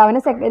ക്ലാസ്സില്ല കേട്ടോ, അവന്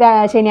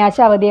ശനിയാഴ്ച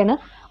അവധിയാണ്.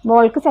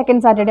 മോൾക്ക്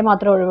സെക്കൻഡ് സാറ്റർഡേ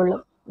മാത്രമേ ഒഴിവുള്ളൂ,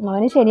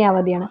 അവന് ശനി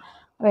അവധിയാണ്.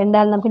 അപ്പോൾ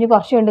എന്തായാലും നമുക്കിനി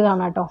കുറച്ച് കണ്ട്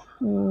കാണാം കേട്ടോ.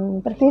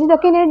 പ്രത്യേകിച്ച്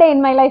ഇതൊക്കെ ഇനി ഡേ ഇൻ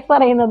മൈ ലൈഫ്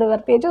പറയുന്നത്,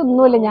 പ്രത്യേകിച്ച്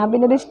ഒന്നുമില്ല, ഞാൻ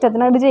പിന്നെ ഒരു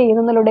ഇഷ്ടത്തിനായിട്ട്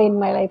ചെയ്യുന്നല്ലോ day in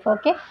my life.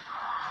 Okay,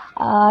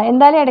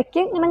 എന്തായാലും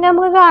ഇടയ്ക്ക് ഇങ്ങനെ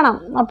നമുക്ക് കാണാം.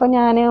 അപ്പോൾ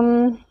ഞാൻ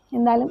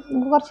എന്തായാലും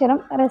നമുക്ക് കുറച്ച് നേരം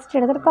റെസ്റ്റ്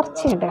എടുത്തിട്ട്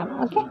കുറച്ച് കഴിഞ്ഞിട്ട് കാണാം.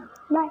 Okay,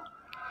 by.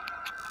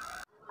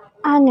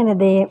 അങ്ങനെ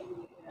ദേ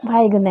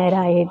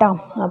വൈകുന്നേരമായി കേട്ടോ.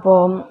 അപ്പോൾ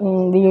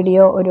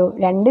വീഡിയോ ഒരു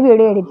 2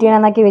 വീഡിയോ എഡിറ്റ്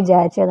ചെയ്യണമെന്നൊക്കെ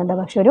വിചാരിച്ചിരുന്നുണ്ട്,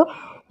 പക്ഷെ ഒരു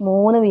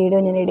 3 വീഡിയോ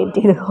ഞാൻ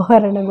എഡിറ്റ് ചെയ്തു.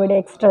 ഒരെണ്ണം കൂടി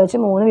എക്സ്ട്രാ വെച്ച്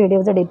 3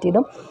 വീഡിയോസ് എഡിറ്റ്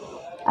ചെയ്തു.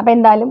 അപ്പോൾ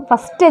എന്തായാലും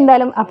ഫസ്റ്റ്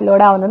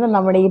അപ്ലോഡ് ആവുന്നത്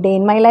നമ്മുടെ ഈ day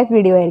in my life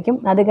video ആയിരിക്കും.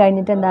 അത്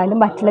കഴിഞ്ഞിട്ട് എന്തായാലും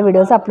മറ്റുള്ള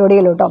വീഡിയോസ് അപ്ലോഡ്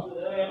ചെയ്യുള്ളൂ കേട്ടോ.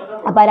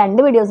 അപ്പോൾ ആ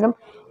 2 വീഡിയോസിലും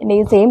എൻ്റെ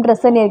ഈ സെയിം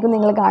ഡ്രസ്സ് തന്നെയായിരിക്കും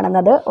നിങ്ങൾ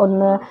കാണുന്നത്.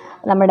 ഒന്ന്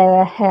നമ്മുടെ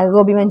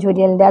ഗോബി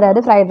മഞ്ചൂരിയലിൻ്റെ, അതായത്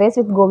ഫ്രൈഡ് റൈസ്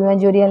വിത്ത് ഗോബി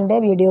മഞ്ചൂരിയലിൻ്റെ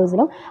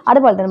വീഡിയോസിലും,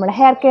 അതുപോലെ തന്നെ നമ്മുടെ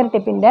ഹെയർ കെയർ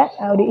ടിപ്പിൻ്റെ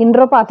ഒരു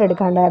ഇൻട്രോ പാർട്ട്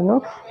എടുക്കാണ്ടായിരുന്നു.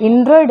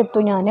 ഇൻട്രോ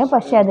എടുത്തു ഞാൻ,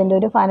 പക്ഷേ അതിൻ്റെ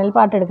ഒരു ഫൈനൽ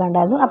പാർട്ട്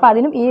എടുക്കാണ്ടായിരുന്നു. അപ്പോൾ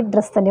അതിനും ഈ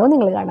ഡ്രസ്സ് തന്നെയോ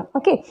നിങ്ങൾ കാണാം.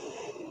 ഓക്കെ,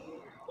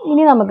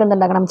 ഇനി നമുക്ക്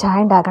എന്തുണ്ടാക്കണം,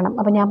 ചായ ഉണ്ടാക്കണം.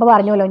 അപ്പോൾ ഞാൻ ഇപ്പോൾ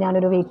പറഞ്ഞല്ലോ,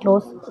 ഞാനൊരു വെയിറ്റ്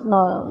ലോസ്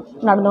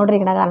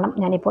നടന്നുകൊണ്ടിരിക്കുന്ന കാരണം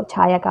ഞാനിപ്പോൾ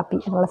ചായ കാപ്പി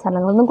അങ്ങനെയുള്ള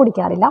സ്ഥലങ്ങളൊന്നും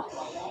കുടിക്കാറില്ല.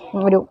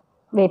 ഒരു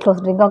വെയിറ്റ്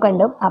ലോസ് ഡ്രിങ്കൊക്കെ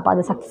ഉണ്ട്. അപ്പോൾ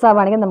അത് സക്സസ്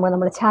ആവുകയാണെങ്കിൽ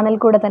നമ്മുടെ ചാനൽ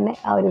കൂടെ തന്നെ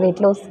ആ ഒരു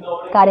വെയിറ്റ് ലോസ്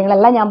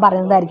കാര്യങ്ങളെല്ലാം ഞാൻ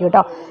പറയുന്നതായിരിക്കും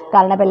കേട്ടോ.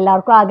 കാരണം ഇപ്പോൾ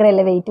എല്ലാവർക്കും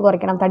ആഗ്രഹമല്ലേ വെയിറ്റ്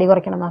കുറയ്ക്കണം, തടി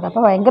കുറയ്ക്കണം എന്നൊക്കെ.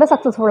 അപ്പോൾ ഭയങ്കര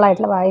സക്സസ്ഫുൾ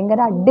ആയിട്ടുള്ള,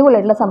 ഭയങ്കര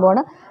അടിപൊളിയായിട്ടുള്ള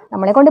സംഭവമാണ്,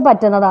 നമ്മളെ കൊണ്ട്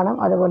പറ്റുന്നതാണ്.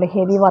 അതുപോലെ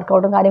ഹെവി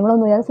വർക്കൗട്ടും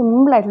കാര്യങ്ങളൊന്നും ഇല്ലാതെ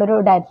സിമ്പിളായിട്ടുള്ളൊരു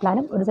ഡയറ്റ്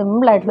പ്ലാനും ഒരു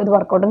സിമ്പിളായിട്ടുള്ളൊരു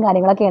വർക്കൗട്ടും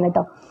കാര്യങ്ങളൊക്കെയാണ്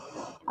കേട്ടോ.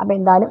 അപ്പോൾ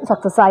എന്തായാലും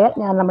സക്സസ് ആയാൽ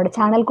ഞാൻ നമ്മുടെ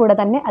ചാനൽ കൂടെ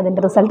തന്നെ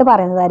അതിൻ്റെ റിസൾട്ട്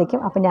പറയുന്നതായിരിക്കും.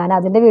 അപ്പോൾ ഞാൻ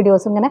അതിൻ്റെ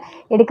വീഡിയോസും ഇങ്ങനെ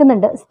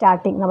എടുക്കുന്നുണ്ട്.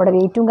 സ്റ്റാർട്ടിങ് നമ്മുടെ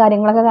വെയിറ്റും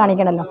കാര്യങ്ങളൊക്കെ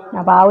കാണിക്കണമല്ലോ,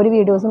 അപ്പോൾ ആ ഒരു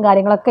വീഡിയോസും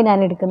കാര്യങ്ങളൊക്കെ ഞാൻ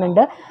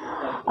എടുക്കുന്നുണ്ട്.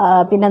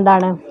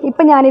 പിന്നെന്താണ്,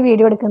 ഇപ്പം ഞാൻ ഈ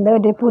വീഡിയോ എടുക്കുന്നത്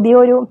ഒരു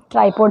പുതിയൊരു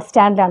ട്രൈപോഡ്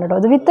സ്റ്റാൻഡാണ് കേട്ടോ.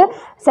 ഇത് വിത്ത്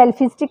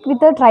സെൽഫി സ്റ്റിക്ക്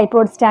വിത്ത്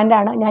ട്രൈപോഡ്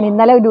സ്റ്റാൻഡാണ്. ഞാൻ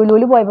ഇന്നലെ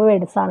ലുലുവിൽ പോയപ്പോൾ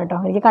മേടിച്ചതാണ് കേട്ടോ.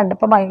 എനിക്ക്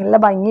കണ്ടപ്പോൾ ഭയങ്കര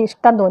ഭംഗി,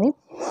 ഇഷ്ടം തോന്നി,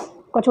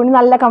 കുറച്ചുകൂടി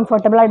നല്ല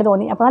കംഫർട്ടബിളായിട്ട്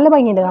തോന്നി. അപ്പോൾ നല്ല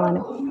ഭംഗിയുണ്ട്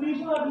കാണാനും.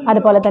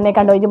 അതുപോലെ തന്നെ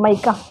കണ്ടോ, ഇത്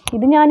മൈക്ക,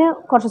 ഇത് ഞാൻ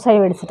കുറച്ച്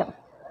ദിവസമായി മേടിച്ചിട്ട്,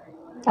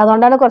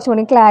 അതുകൊണ്ടാണ് കുറച്ചും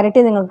കൂടി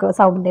ക്ലാരിറ്റി നിങ്ങൾക്ക്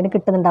സൗണ്ടിന്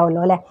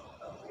കിട്ടുന്നുണ്ടാവുമല്ലോ അല്ലേ.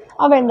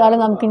 അപ്പോൾ എന്തായാലും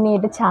നമുക്ക്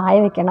ഇനിയായിട്ട് ചായ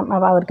വെക്കണം.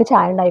 അപ്പോൾ അവർക്ക്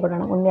ചായ ഉണ്ടാക്കി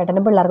കൊടുക്കണം,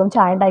 ഉണ്ണിയേട്ടനും പിള്ളേർക്കും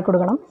ചായ ഉണ്ടാക്കി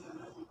കൊടുക്കണം.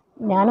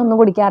 ഞാനൊന്നും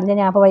കുടിക്കാറില്ല,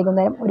 ഞാൻ അപ്പോൾ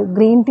വൈകുന്നേരം ഒരു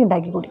ഗ്രീൻ ടീ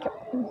ഉണ്ടാക്കി കുടിക്കും,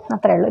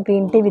 അത്രയേ ഉള്ളൂ.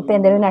 ഗ്രീൻ ടീ വിത്ത്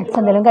എന്തെങ്കിലും നട്ട്സ്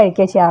എന്തെങ്കിലും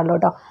കഴിക്കുക ചെയ്യാറുള്ളൂ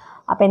കേട്ടോ.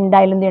 അപ്പോൾ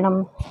എന്തായാലും എന്ത് ചെയ്യണം,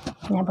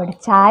 ഞാൻ പോയിട്ട്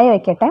ചായ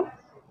വയ്ക്കട്ടെ,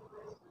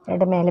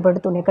 എന്നിട്ട് മേലെ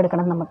പോയിട്ട് തുണിയൊക്കെ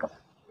എടുക്കണം നമുക്ക്.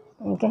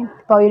 ഓക്കെ,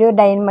 ഇപ്പോൾ ഒരു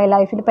ഡേ ഇൻ മൈ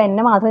ലൈഫിൽ ഇപ്പോൾ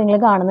എന്നെ മാത്രമേ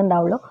നിങ്ങൾ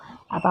കാണുന്നുണ്ടാവുള്ളൂ.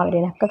 അപ്പോൾ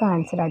അവരെയൊക്കെ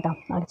കാണിച്ചിടാം കേട്ടോ.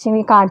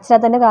 ആക്ച്വലി കാണിച്ചാൽ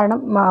തന്നെ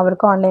കാരണം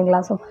അവർക്ക് ഓൺലൈൻ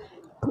ക്ലാസ്സും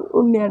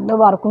ഉണ്ണിയേട്ടൻ്റെ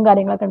വർക്കും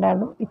കാര്യങ്ങളൊക്കെ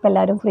ഉണ്ടായിരുന്നു. ഇപ്പോൾ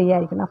എല്ലാവരും ഫ്രീ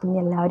ആയിരിക്കണം. അപ്പം ഇനി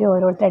എല്ലാവരും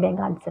ഓരോരുത്തരുടെയും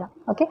കാണിച്ചിടാം.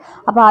 ഓക്കെ,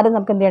 അപ്പോൾ ആദ്യം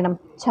നമുക്ക് എന്ത് ചെയ്യണം,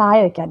 ചായ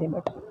വയ്ക്കാം ആദ്യം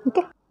പോയിട്ട്.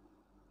 ഓക്കെ,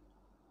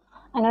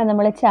 അങ്ങനെ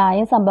നമ്മൾ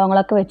ചായയും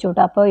സംഭവങ്ങളൊക്കെ വെച്ചു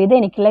കേട്ടോ. അപ്പോൾ ഇത്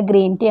എനിക്കുള്ള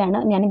ഗ്രീൻ ടീ ആണ്,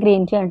 ഞാൻ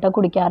ഗ്രീൻ ടീ ആണ് കേട്ടോ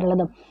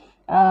കുടിക്കാറുള്ളതും.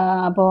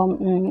 അപ്പോൾ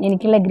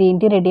എനിക്കുള്ള ഗ്രീൻ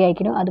ടീ റെഡി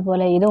ആയിരിക്കണം.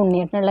 അതുപോലെ ഇത്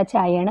ഉണ്ണിയേട്ടനുള്ള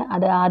ചായയാണ്,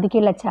 അത്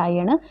ആദിക്കുള്ള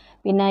ചായയാണ്.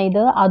 പിന്നെ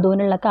ഇത്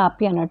അതുവിനുള്ള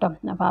കാപ്പിയാണ് കേട്ടോ.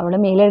 അപ്പോൾ അവൾ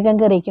മേലെഴുകാൻ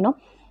കയറിയിരിക്കണം.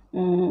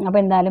 അപ്പോൾ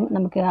എന്തായാലും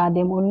നമുക്ക്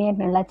ആദ്യം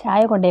ഉണ്ണിയേട്ടനുള്ള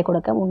ചായ കൊണ്ടുപോയി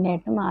കൊടുക്കാം,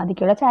 ഉണ്ണിയേട്ടനും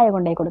ആദിക്കുള്ള ചായ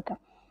കൊണ്ടുപോയി കൊടുക്കാം.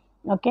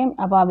 ഓക്കെ,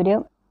 അപ്പോൾ അവർ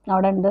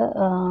അവിടെ ഉണ്ട്,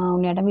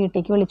 ഉണ്ണിയേട്ടൻ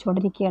വീട്ടിലേക്ക്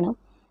വിളിച്ചുകൊണ്ടിരിക്കുകയാണ്,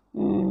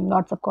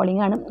 വാട്സപ്പ്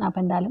കോളിംഗ് ആണ്.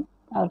 അപ്പോൾ എന്തായാലും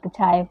അവർക്ക്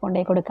ചായ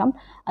കൊണ്ടുപോയി കൊടുക്കാം.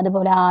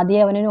 അതുപോലെ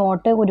ആദ്യം അവന്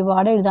നോട്ട്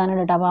ഒരുപാട്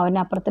എഴുതാനുണ്ട് കേട്ടോ. അപ്പോൾ അവന്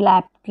അപ്പുറത്ത്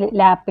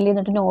ലാപ്പിൽ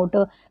ഇരുന്നിട്ട് നോട്ട്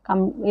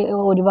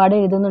ഒരുപാട്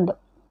എഴുതുന്നുണ്ട്.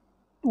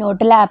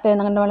 നോട്ട് ലാപ്പ്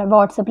അങ്ങനെ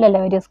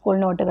വാട്സപ്പിലല്ലേ വരിക സ്കൂൾ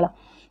നോട്ടുകൾ.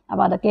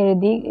 അപ്പോൾ അതൊക്കെ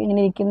എഴുതി ഇങ്ങനെ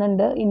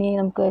ഇരിക്കുന്നുണ്ട്. ഇനി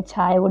നമുക്ക്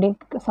ചായ കൂടി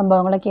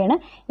സംഭവങ്ങളൊക്കെയാണ്.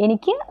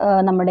 എനിക്ക്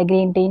നമ്മുടെ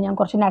ഗ്രീൻ ടീ, ഞാൻ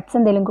കുറച്ച് നട്ട്സ്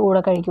എന്തെങ്കിലും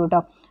കൂടെ കഴിക്കും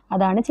കേട്ടോ,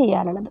 അതാണ്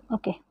ചെയ്യാറുള്ളത്.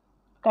 ഓക്കെ,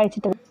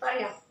 കഴിച്ചിട്ട്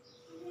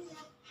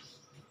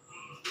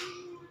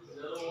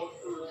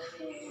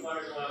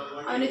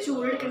അവന്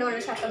ചൂടെടുക്കേണ്ട പോലെ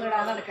ഷട്ടൊന്നും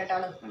ഇടാതെ നടക്കട്ടെ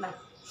ആള്.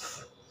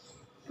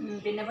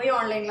 പിന്നെ പോയി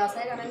ഓൺലൈൻ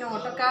ക്ലാസ്സായി, കാരണം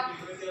നോട്ടൊക്കെ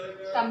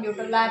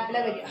കമ്പ്യൂട്ടർ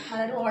ലാപ്പിലാണ് വരിക,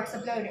 അതായത്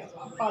വാട്സപ്പിലാണ് വരിക.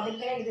 അപ്പോൾ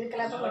അതിൻ്റെ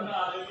എഴുതിരിക്കലൊക്കെ വന്നു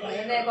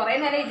കുറേ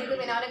നേരം എഴുതിയിട്ട്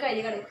പിന്നെ അവന് കൈ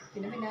കളി,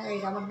 പിന്നെ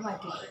എഴുതാൻ കൊണ്ട്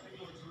മാറ്റി.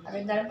 അപ്പോൾ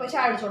എന്തായാലും പോയി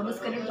ചായ അടിച്ചോളൂ,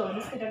 ബിസ്ക്കറ്റ് എടുത്തോളൂ,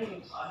 ബിസ്ക്കറ്റ്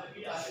അടിക്കും.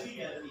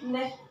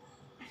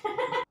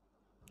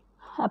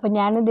 അപ്പോൾ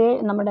ഞാനിത്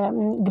നമ്മുടെ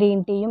ഗ്രീൻ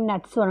ടീയും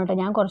നട്ട്സും ആണ് കേട്ടോ.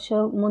 ഞാൻ കുറച്ച്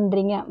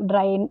മുന്തിരിങ്ങ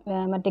ഡ്രൈ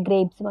മറ്റേ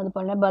ഗ്രേപ്സും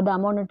അതുപോലെ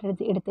ബദാമും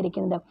ഇട്ട്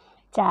എടുത്തിരിക്കുന്നത്.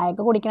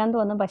 ചായയൊക്കെ കുടിക്കണമെന്ന്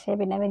തോന്നും, പക്ഷേ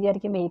പിന്നെ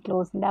വിചാരിക്കും വെയിറ്റ്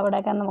ലോസിൻ്റെ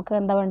അവിടെയൊക്കെ നമുക്ക്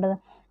എന്താ വേണ്ടത്,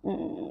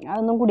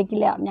 അതൊന്നും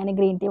കുടിക്കില്ല, ഞാൻ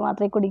ഗ്രീൻ ടീ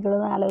മാത്രമേ കുടിക്കുള്ളൂ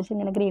എന്ന് ആലോചിച്ച്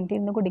ഇങ്ങനെ ഗ്രീൻ ടീ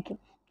ഇന്ന് കുടിക്കും.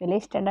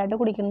 വലിയ ഇഷ്ടമായിട്ട്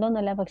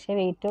കുടിക്കുന്നതൊന്നുമല്ല, പക്ഷേ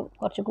വെയിറ്റ്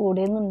കുറച്ച്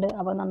കൂടുന്നുണ്ട്.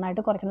 അപ്പോൾ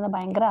നന്നായിട്ട് കുറയ്ക്കുന്നത്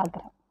ഭയങ്കര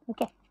ആഗ്രഹം.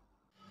 ഓക്കെ,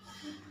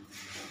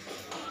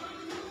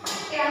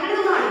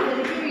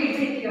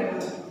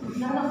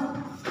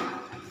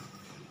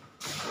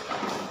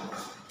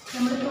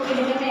 നമ്മൾ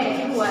തുണിയുടെ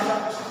മേലേക്ക് പോവാലോ.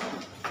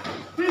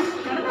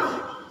 നടന്നോ,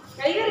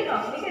 കൈ കയറിക്കോ,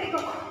 നീ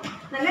കയറിക്കോ,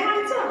 നല്ല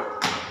കാണിച്ചോ.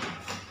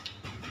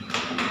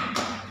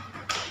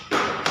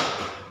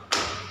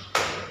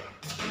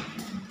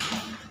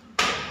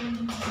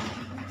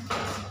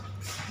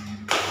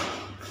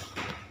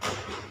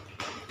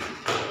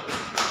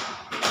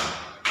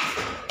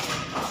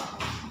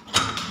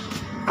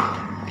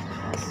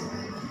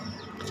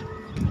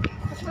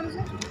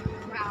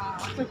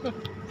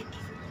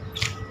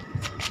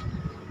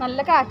 നല്ല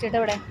കാറ്റിട്ട്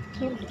ഇവിടെ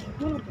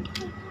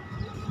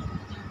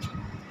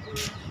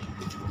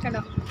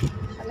കേട്ടോ.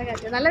 നല്ല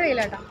കാറ്റ്, നല്ല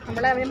വെയിലാട്ടോ.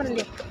 നമ്മൾ അവനെ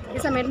പറഞ്ഞില്ലേ ഈ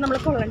സമയത്ത് നമ്മൾ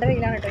കൊള്ളേണ്ട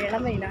വെയിലാണ് കേട്ടോ,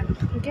 ഇളം വെയിലാണ്.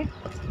 ഓക്കെ,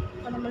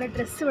 അപ്പോൾ നമ്മൾ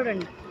ഡ്രസ്സ് ഇവിടെ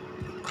ഉണ്ട്.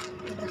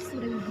 ഡ്രസ്സ്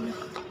ഇവിടെ ഉണ്ട്.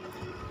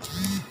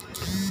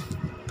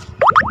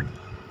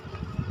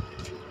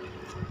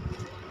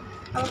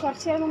 അപ്പോൾ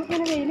കുറച്ച് നേരം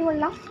നമുക്കിങ്ങനെ വെയിൽ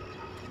കൊള്ളാം.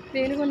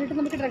 വെയിൽ കൊണ്ടിട്ട്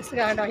നമുക്ക് ഡ്രസ്സ്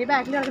കേട്ടോ. ഈ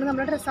ബാക്കിൽ കിടക്കുന്നത്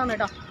നമ്മുടെ ഡ്രസ്സാണ്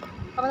കേട്ടോ.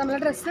 അപ്പോൾ നമ്മൾ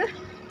ഡ്രസ്സ്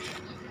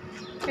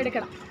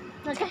എടുക്കണം.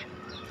 ഓക്കെ,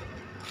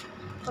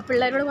 അപ്പോൾ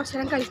പിള്ളേരോട് കുറച്ച്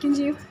നേരം കളിക്കുകയും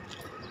ചെയ്യും.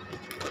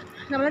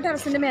 നമ്മൾ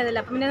ടെറസിൻ്റെ മേലല്ല,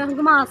 അപ്പം പിന്നെ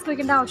നമുക്ക് മാസ്ക്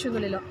വയ്ക്കേണ്ട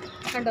ആവശ്യമൊന്നുമില്ലല്ലോ.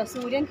 കണ്ടോ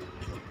സൂര്യൻ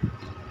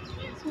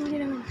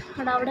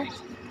കണ്ടോ അവിടെ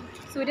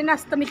സൂര്യൻ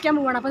അസ്തമിക്കാൻ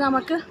പോവുകയാണ്. അപ്പോൾ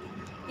നമുക്ക്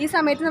ഈ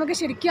സമയത്ത് നമുക്ക്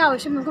ശരിക്കും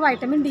ആവശ്യം നമുക്ക്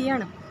വൈറ്റമിൻ ഡി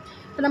ആണ്.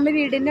 അപ്പോൾ നമ്മൾ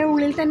വീടിൻ്റെ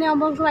ഉള്ളിൽ തന്നെ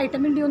ആകുമ്പോൾ നമുക്ക്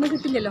വൈറ്റമിൻ ഡി ഒന്നും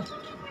കിട്ടില്ലല്ലോ.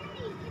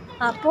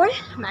 അപ്പോൾ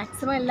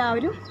മാക്സിമം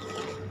എല്ലാവരും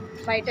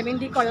വൈറ്റമിൻ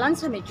ഡി കൊള്ളാൻ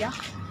ശ്രമിക്കുക.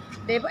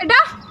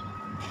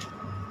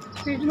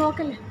 വീട്ടിൽ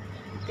നോക്കല്ലേ,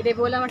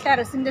 ഇതേപോലെ നമ്മൾ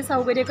ടെറസിൻ്റെ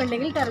സൗകര്യമൊക്കെ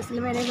ഉണ്ടെങ്കിൽ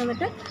ടെറസിന് മേലെ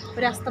നിന്നിട്ട്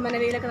ഒരു അസ്തമന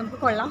വെയിലൊക്കെ നമുക്ക്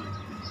കൊള്ളാം.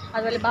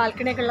 അതുപോലെ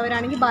ബാൽക്കണിയൊക്കെ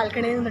ഉള്ളവരാണെങ്കിൽ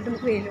ബാൽക്കണിയിൽ നിന്നിട്ട്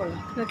നമുക്ക് വെയിൽ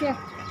കൊള്ളാം. ഓക്കെ,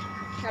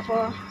 അപ്പോൾ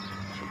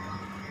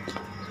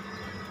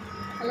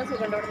നല്ല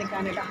സുഖമുണ്ട് അവിടെ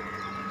നിൽക്കാൻ കേട്ടോ.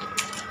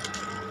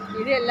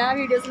 ഇത് എല്ലാ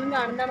വീഡിയോസിലും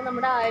കാണുന്നതാണ്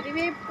നമ്മുടെ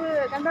അരിവേപ്പ്.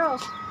 കണ്ടോ,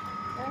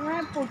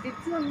 അങ്ങനെ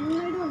പൊട്ടിച്ച്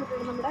നന്നായിട്ട്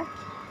വന്നിട്ടുണ്ട് നമ്മുടെ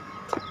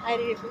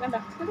അരിവേപ്പ്. കണ്ടോ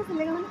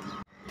കണ്ടിട്ടില്ലേ കാണാൻ?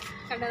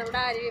 കണ്ടോ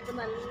നമ്മുടെ അരിവേപ്പ്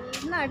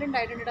നന്നായിട്ട്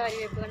ഉണ്ടായിട്ടുണ്ട് കേട്ടോ.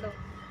 അരിവേപ്പ് കണ്ടോ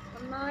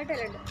നന്നായിട്ട്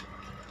ഇല ഉണ്ട്.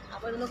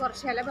 അപ്പോൾ ഇതൊന്ന്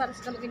കുറച്ച് ഇല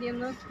പറിച്ചിട്ട് നമുക്ക് ഇനി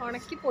ഒന്ന്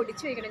ഉണക്കി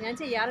പൊടിച്ച് വയ്ക്കണം. ഞാൻ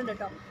ചെയ്യാറുണ്ട്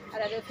കേട്ടോ.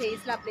 അതായത്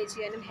ഫേസിൽ അപ്ലൈ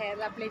ചെയ്യാനും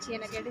ഹെയറിൽ അപ്ലൈ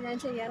ചെയ്യാനൊക്കെ ആയിട്ട് ഞാൻ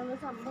ചെയ്യാറുള്ള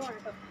സംഭവമാണ്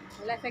കേട്ടോ.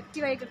 നല്ല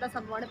എഫക്റ്റീവായി കിട്ടുന്ന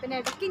സംഭവമാണ്. പിന്നെ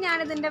ഇടയ്ക്ക്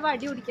ഞാനിതിൻ്റെ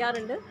വടി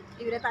കുടിക്കാറുണ്ട്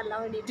ഇവരെ തല്ലാൻ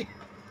വേണ്ടിയിട്ട്.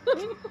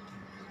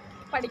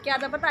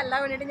 പഠിക്കാത്തപ്പോൾ തല്ലാൻ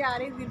വേണ്ടിയിട്ട് ഞാൻ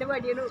ഇതിൻ്റെ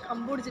വടിയോട്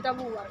കമ്പ് പിടിച്ചിട്ടാണ്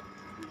പോവാറ്.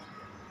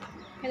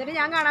 എന്നിട്ട്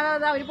ഞാൻ കാണാതെ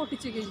അത് അവർ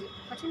പൊട്ടിച്ചിരിക്കുകയും ചെയ്യും.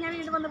 പക്ഷെ ഞാൻ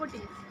വീണ്ടും വന്ന്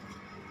പൊട്ടിക്കും.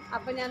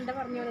 അപ്പോൾ ഞാൻ എന്താ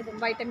പറഞ്ഞു വന്നത്,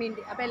 വൈറ്റമിൻ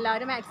ഡി. അപ്പോൾ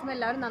എല്ലാവരും മാക്സിമം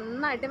എല്ലാവരും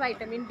നന്നായിട്ട്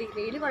വൈറ്റമിൻ ഡി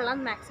വെയിൽ കൊള്ളാൻ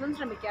മാക്സിമം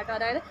ശ്രമിക്കുക കേട്ടോ.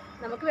 അതായത്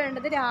നമുക്ക്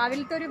വേണ്ടത്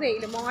രാവിലത്തെ ഒരു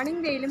വെയിൽ,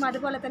 മോർണിംഗ് വെയിലും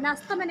അതുപോലെ തന്നെ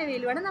അസ്തമന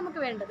വെയിലുമാണ് നമുക്ക്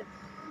വേണ്ടത്.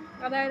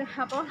 അതായത്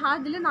അപ്പോൾ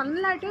അതിൽ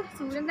നല്ലതായിട്ട്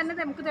സൂര്യൻ തന്നെ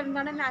നമുക്ക്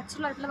തരുന്നതാണ്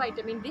നാച്ചുറൽ ആയിട്ടുള്ള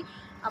വൈറ്റമിൻ ഡി.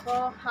 അപ്പോൾ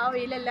ആ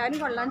വെയിൽ എല്ലാവരും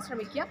കൊള്ളാൻ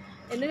ശ്രമിക്കുക.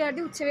 എന്ന്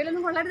കരുതി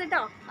ഉച്ചവെയിലൊന്നും കൊള്ളരുത്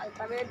കേട്ടോ.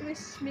 അൾട്രാവയലറ്റ്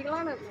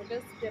രശ്മികളാണ്. നമുക്ക്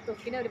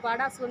ത്വക്കിന്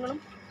ഒരുപാട് അസുഖങ്ങളും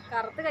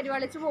കറുത്ത്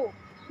കരിവാളിച്ച് പോവും.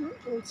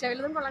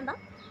 ഉച്ചവെയിലൊന്നും കൊള്ളണ്ട.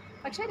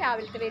 പക്ഷേ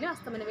രാവിലത്തെ വെയിലും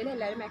അസ്തമന വെയിലും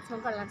എല്ലാവരും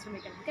മാക്സിമം കൊള്ളാൻ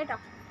ശ്രമിക്കണം കേട്ടോ.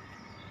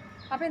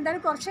 അപ്പോൾ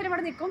എന്തായാലും കുറച്ച് നേരം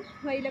ഇവിടെ നിൽക്കും.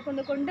 വെയിലൊക്കെ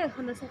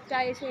ഒന്ന്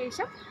സെറ്റായ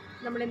ശേഷം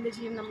നമ്മൾ എന്ത്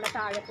ചെയ്യും, നമ്മൾ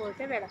താഴെ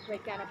പോയിട്ട് വിളക്ക്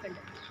വയ്ക്കാനൊക്കെ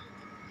ഉണ്ട്.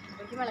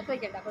 എനിക്ക് വിളക്ക്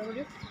വയ്ക്കണ്ട. അപ്പോൾ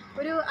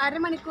ഒരു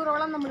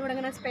അരമണിക്കൂറോളം നമ്മളിവിടെ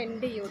ഇങ്ങനെ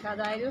സ്പെൻഡ് ചെയ്യും കേട്ടോ.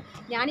 അതായത്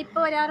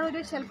ഞാനിപ്പോൾ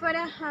വരാറ് ചിലപ്പോൾ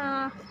ഒരു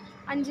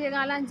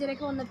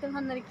 5:15 വന്നിട്ട്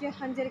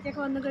 5:30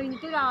 വന്ന്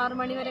കഴിഞ്ഞിട്ട് ഒരു 6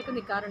 മണി വരെയൊക്കെ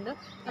നിൽക്കാറുണ്ട്.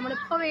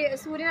 നമ്മളിപ്പോൾ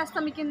സൂര്യൻ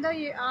അസ്തമിക്കുന്നത്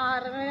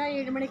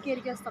 6:30-7 മണിക്ക്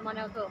ആയിരിക്കും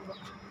അസ്തമാനമൊക്കെ ആകുമ്പോൾ.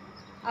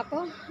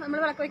 അപ്പോൾ നമ്മൾ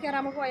വിളക്ക്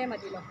വയ്ക്കാറാകുമ്പോൾ പോയാൽ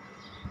മതിയല്ലോ.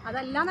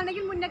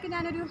 അതല്ലാന്നുണ്ടെങ്കിൽ മുന്നൊക്കെ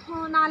ഞാനൊരു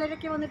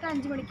 4:30 വന്നിട്ട്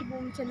 5 മണിക്ക്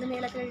പോകും. ചെന്ന്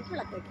മേലൊക്കെ കഴിച്ച്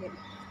വിളക്ക്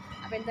വയ്ക്കായിരുന്നു.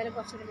 അപ്പോൾ എന്തായാലും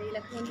കുറച്ചൊരു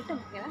വെയിലൊക്കെ വന്നിട്ട്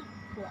നമുക്കിങ്ങനെ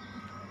പോവാം.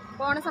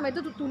 പോണ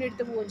സമയത്ത് തുണി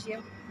എടുത്ത് പോവുകയും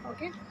ചെയ്യാം.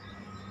 ഓക്കെ,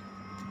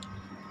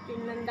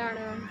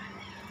 പിന്നെന്താണ്,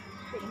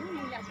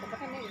 പിന്നെ അതൊക്കെ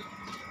തന്നെ.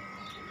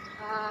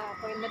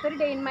 അപ്പോൾ ഇന്നത്തെ ഒരു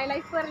ഡേ ഇൻ മൈ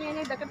ലൈഫ് പറഞ്ഞു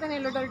കഴിഞ്ഞാൽ ഇതൊക്കെ തന്നെ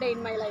ഉള്ളൂ ഒരു ഡേ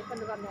ഇൻ മൈ ലൈഫ്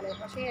എന്ന് പറഞ്ഞാൽ.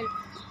 പക്ഷേ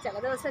ചില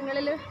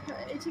ദിവസങ്ങളിൽ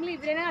വെച്ചെങ്കിൽ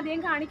ഇവരെ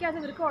അധികം കാണിക്കാതെ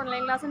ഇവർക്ക്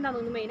ഓൺലൈൻ ക്ലാസ്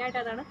ഉണ്ടാകുന്നു തോന്നുന്നു. മെയിനായിട്ട്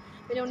അതാണ്.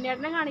 പിന്നെ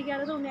ഉണ്ണിയേട്ടനെ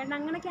കാണിക്കാതെ ഉണ്ണിയേട്ടൻ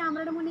അങ്ങനെ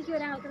ക്യാമറയുടെ മുന്നിലേക്ക്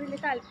വരാൻ ആൾക്ക് വലിയ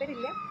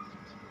താല്പര്യമില്ല.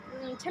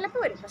 ചിലപ്പോൾ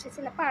വരും, പക്ഷേ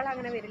ചിലപ്പോൾ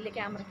ആളങ്ങനെ വരില്ല.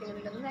 ക്യാമറയ്ക്ക്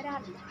മുന്നിലൊന്നും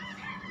വരാറില്ല.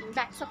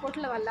 ബാക്ക്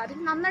സപ്പോർട്ടുള്ള വല്ലാതെ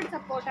നന്നായിട്ട്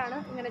സപ്പോർട്ടാണ്,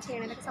 ഇങ്ങനെ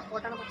ചെയ്യണതിനൊക്കെ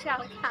സപ്പോർട്ടാണ്. പക്ഷേ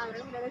ആൾ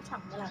ക്യാമറയുടെ മുന്നിൽ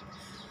ചമ്മലാണ്.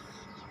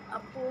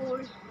 അപ്പോൾ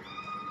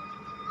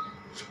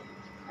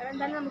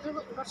എന്തായാലും നമുക്ക്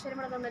കുറച്ച് നേരം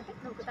ഇവിടെ നിന്നിട്ട്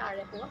നമുക്ക്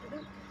താഴെ പോകാം. ഇത്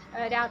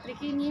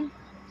രാത്രിക്ക് ഇനിയും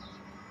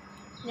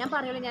ഞാൻ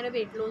പറയുള്ളൂ, ഞാൻ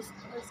വെയിറ്റ് ലോസ്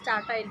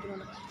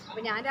സ്റ്റാർട്ടായിരിക്കുന്നത്.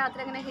 അപ്പോൾ ഞാൻ രാത്രി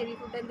അങ്ങനെ ഹെവി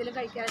ഫുഡ് എന്തെങ്കിലും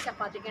കഴിക്കാറ്,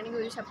 ചപ്പാത്തിക്കാണെങ്കിൽ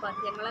ഒരു ചപ്പാത്തി,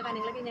 ഞങ്ങളെ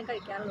കാര്യങ്ങളൊക്കെ ഞാൻ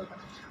കഴിക്കാറുള്ളൂ കേട്ടോ.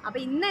 അപ്പോൾ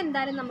ഇന്ന്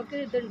എന്തായാലും നമുക്ക്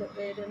ഇതുണ്ട്,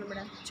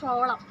 നമ്മുടെ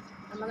ചോളം,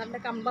 നമ്മുടെ നാട്ടിലെ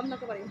കമ്പം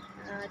എന്നൊക്കെ പറയും,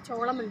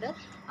 ചോളമുണ്ട്.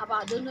 അപ്പോൾ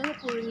അതൊന്ന്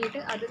പുഴുങ്ങിയിട്ട്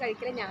അത്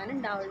കഴിക്കലേ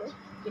ഞാനുണ്ടാവുള്ളൂ.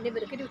 പിന്നെ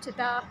ഇവർക്ക്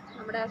രുചിത്ത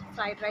നമ്മുടെ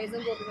ഫ്രൈഡ്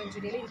റൈസും ഗോബി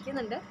മഞ്ചൂരിയയിൽ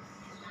ഇരിക്കുന്നുണ്ട്.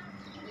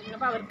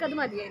 അപ്പോൾ അവർക്കത്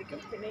മതിയായിരിക്കും.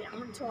 പിന്നെ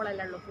ഞാൻ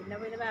ചോളമല്ലേ ഉള്ളൂ. പിന്നെ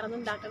വേറെ ഒന്നും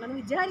ഉണ്ടാക്കണമെന്ന്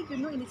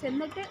വിചാരിക്കുന്നു. ഇനി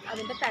ചെന്നിട്ട്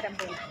അതിൻ്റെ തരം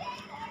പോകും.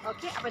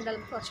 ഓക്കെ, അപ്പോൾ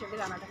എന്തായാലും കുറച്ച് നേരം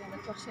കാണാട്ടെ.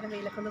 ഞാൻ കുറച്ച് നേരം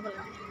വെയിലൊക്കെ ഒന്ന്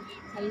കൊള്ളാം.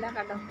 നല്ല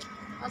കണ്ടോ,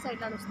 ആ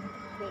സൈഡിലാണ്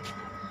വെയിൽ,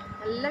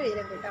 നല്ല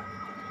വെയിലുണ്ട് കേട്ടോ.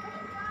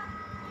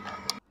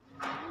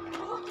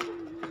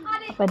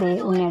 അപ്പോൾ അതേ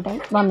ഉണ്ണിയേട്ടൻ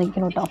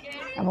വന്നിരിക്കുന്നു കേട്ടോ.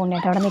 അപ്പോൾ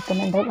ഉണ്ണിയേട്ടൻ അവിടെ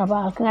നിൽക്കുന്നുണ്ട്. അപ്പോൾ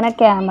ആൾക്ക് ഇങ്ങനെ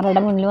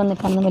ക്യാമറയുടെ മുന്നിൽ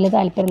വന്നിരിക്കാനൊന്നും വലിയ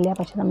താല്പര്യമില്ല.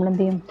 പക്ഷെ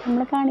നമ്മളെന്ത് ചെയ്യും,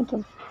 നമ്മൾ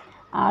കാണിക്കും.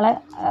 ആളെ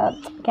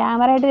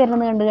ക്യാമറ ആയിട്ട്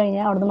വരുന്നത് കണ്ടു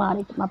കഴിഞ്ഞാൽ അവിടെ നിന്ന്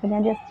മാറിക്കും. അപ്പോൾ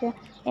ഞാൻ ജസ്റ്റ്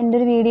എൻ്റെ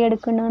ഒരു വീഡിയോ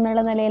എടുക്കുന്നു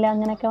എന്നുള്ള നിലയിൽ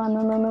അങ്ങനെയൊക്കെ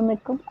വന്ന്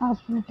നിൽക്കും.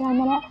 എന്നിട്ട്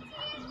അങ്ങനെ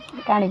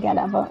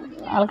കാണിക്കാമല്ലോ. അപ്പോൾ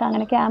ആൾക്ക്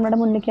അങ്ങനെ ക്യാമറയുടെ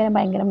മുന്നിൽ കയറാൻ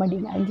ഭയങ്കര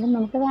മടിയില്ല. എങ്കിലും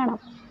നമുക്ക് കാണാം.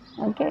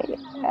 ഓക്കെ,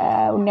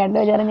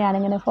 ഉണ്ണിയേട്ടൻ്റെ വിചാരം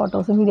ഞാനിങ്ങനെ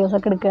ഫോട്ടോസും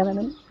വീഡിയോസൊക്കെ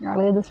എടുക്കുകയാണ്. ആൾ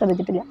ഇത്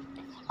ശ്രദ്ധിച്ചിട്ടില്ല.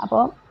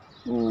 അപ്പോൾ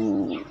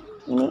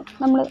ഇനി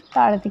നമ്മൾ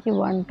താഴത്തേക്ക്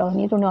പോവാണ് കേട്ടോ.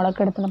 ഇനി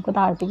തുണികളൊക്കെ എടുത്ത് നമുക്ക്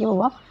താഴത്തേക്ക്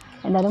പോവാം.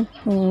 എന്തായാലും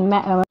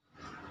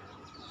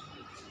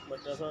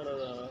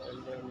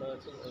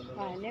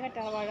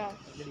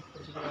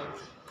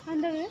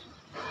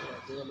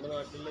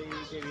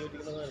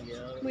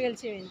മുയൽ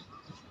ചെവി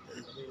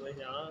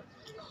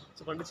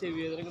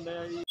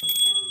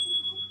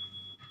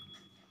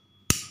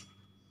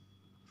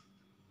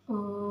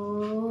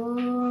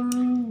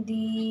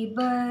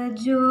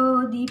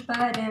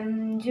परं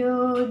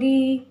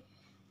ज्योति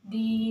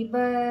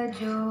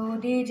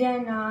दीपज्योति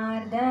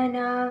जनार्दन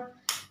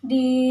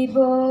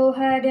दीपो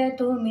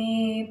हरतु मे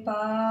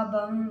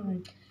पापं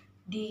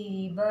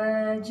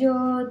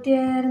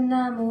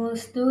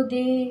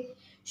दीपज्योतिर्नमोऽस्तुते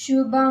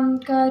शुभं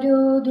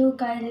करोतु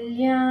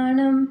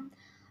कल्याणम्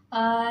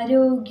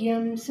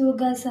आरोग्यं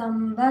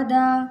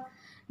सुखसम्पदा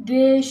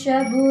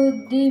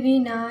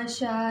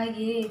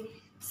द्वेषबुद्धिविनाशाये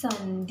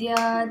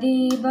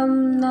सन्ध्यादीपं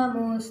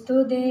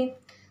नमोऽस्तुते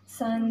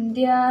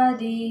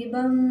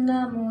सन्ध्यादीपं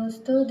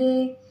नमोऽस्तुते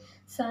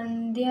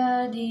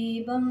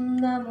सन्ध्यादीपं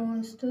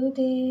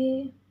नमोऽस्तुते.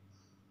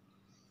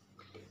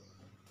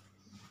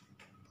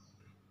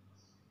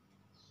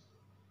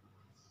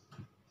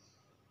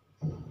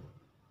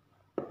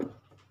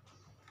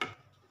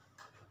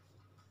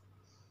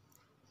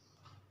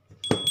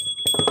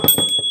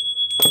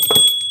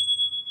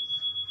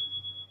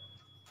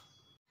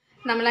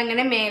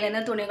 നമ്മളങ്ങനെ മേലെ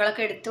നിന്ന്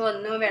തുണികളൊക്കെ എടുത്ത്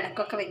വന്നു,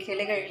 വിളക്കൊക്കെ വെക്കൽ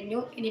കഴിഞ്ഞു.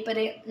 ഇനിയിപ്പോൾ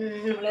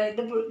നമ്മൾ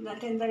ഇത്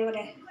എന്താ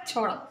പറയുക,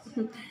 ചോളം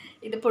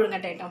ഇത്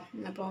പുഴുങ്ങട്ടെ കേട്ടോ.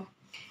 അപ്പോൾ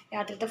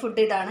രാത്രിത്തെ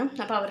ഫുഡ് ഇതാണ്.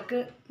 അപ്പോൾ അവർക്ക്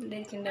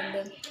ഇരിക്കുന്നുണ്ട്,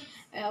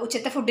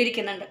 ഉച്ചത്തെ ഫുഡ്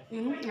ഇരിക്കുന്നുണ്ട്.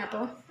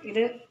 അപ്പോൾ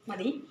ഇത്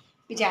മതി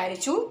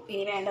വിചാരിച്ചു.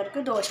 ഇനി വേണ്ടവർക്ക്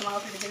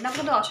ദോശമാവ് ഇട്ടിട്ടുണ്ട്,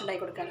 അവർക്ക് ദോശ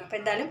ഉണ്ടാക്കി കൊടുക്കാമല്ലോ. അപ്പോൾ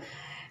എന്തായാലും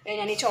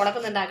ഞാൻ ഈ ചോളൊക്കെ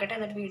ഒന്ന് ഉണ്ടാക്കട്ടെ,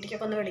 എന്നിട്ട്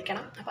വീട്ടിലേക്കൊക്കെ ഒന്ന്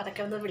വിളിക്കണം. അപ്പോൾ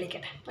അതൊക്കെ ഒന്ന്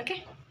വിളിക്കട്ടെ. ഓക്കെ.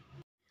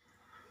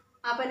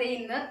 അപ്പോൾ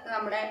ഇന്ന്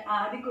നമ്മുടെ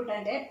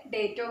ആദിക്കുട്ടൻ്റെ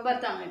ഡേറ്റ് ഓഫ്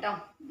ബർത്ത് ആണ് കേട്ടോ.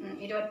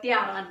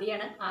 26-ാം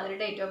തീയതിയാണ് ആദ്യ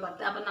ഡേറ്റ് ഓഫ്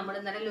ബർത്ത്. അപ്പം നമ്മൾ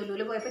ഇന്നലെ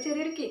ലുലുവിൽ പോയപ്പോൾ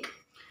ചെറിയൊരു കേക്ക്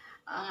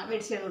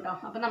മേടിച്ചിരുന്നു കേട്ടോ.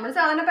 അപ്പോൾ നമ്മൾ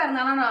സാധാരണ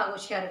പിറന്നാളാണ്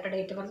ആഘോഷിക്കാറ് കേട്ടോ,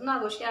 ഡേറ്റ് ഓഫ് ബർത്ത് ഒന്നും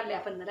ആഘോഷിക്കാറില്ല.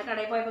 അപ്പോൾ ഇന്നലെ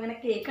കടയിൽ പോയപ്പോൾ ഇങ്ങനെ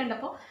കേക്ക്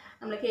കണ്ടപ്പോൾ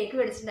നമ്മൾ കേക്ക്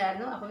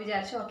മേടിച്ചിട്ടുണ്ടായിരുന്നു. അപ്പോൾ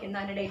വിചാരിച്ചു ഓക്കെ എന്താ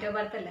എൻ്റെ ഡേറ്റ് ഓഫ്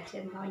ബർത്ത് അല്ലേ,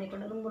 ശരി അവനെ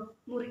കൊണ്ടൊന്നും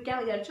മുറിക്കാൻ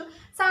വിചാരിച്ചു.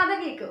 സാധാ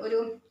കേക്ക്, ഒരു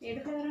ഏത്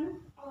ഫ്ലേവറാണ്,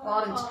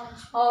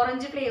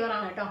 ഓറഞ്ച്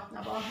ഫ്ലേവറാണ് കേട്ടോ.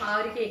 അപ്പോൾ ആ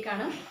ഒരു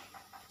കേക്കാണ്.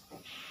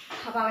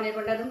 അപ്പോൾ അവനെ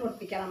കൊണ്ട് അത്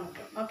മുറിപ്പിക്കാം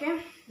നമുക്ക്. ഓക്കെ,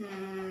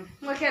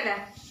 മുറിക്കല്ലേ,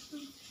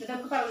 എന്നിട്ട്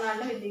നമുക്ക്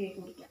പിറന്നാളിൻ്റെ വലിയ കേക്ക്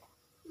മുറിക്കാം.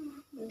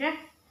 ഓക്കെ.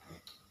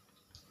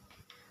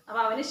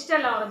 അപ്പോൾ അവന്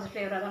ഇഷ്ടമല്ല ഓറഞ്ച്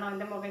ഫ്ലേവർ, അതാണ്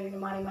അവൻ്റെ മുഖം ഇങ്ങനെ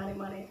മാറി മാറി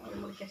മാറി അവന്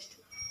മുറിക്കാൻ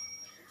ഇഷ്ടം.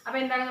 അപ്പോൾ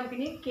എന്താണ്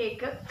നമുക്കിനി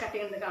കേക്ക് കട്ട്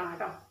ചെയ്യുന്നത് കാണാം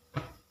കേട്ടോ.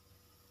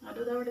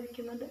 അതും ഇതവിടെ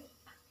ഇരിക്കുന്നുണ്ട്.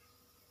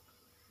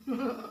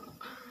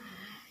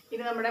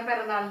 ഇത് നമ്മുടെ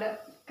പിറന്നാളിൻ്റെ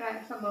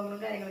സംഭവങ്ങളും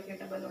കാര്യങ്ങളൊക്കെ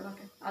കേട്ടോ,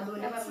 ബലൂണൊക്കെ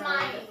അതുവിൻ്റെ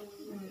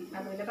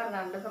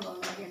പിറന്നാളിൻ്റെ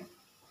സംഭവങ്ങളൊക്കെയാണ്.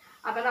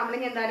 അപ്പോൾ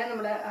നമ്മളിനി എന്തായാലും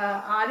നമ്മുടെ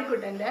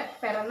ആദിക്കുട്ടൻ്റെ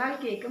പിറന്നാൾ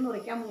കേക്ക്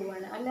മുറിക്കാൻ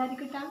പോവുകയാണ്. അല്ല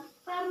ആദിക്കുട്ട,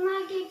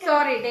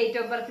 സോറി, ഡേറ്റ്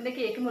ഓഫ് ബർത്തിൻ്റെ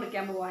കേക്ക്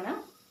മുറിക്കാൻ പോവാണ്.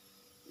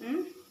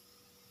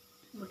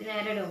 മുട്ടി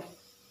നേരെ ഇടുമോ?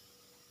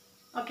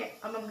 ഓക്കെ,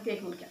 അപ്പം നമുക്ക്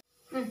cake മുറിക്കാം.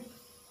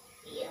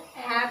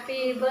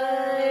 Happy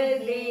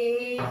birthday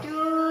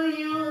to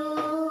you,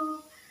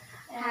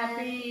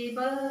 happy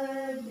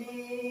birthday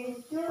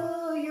to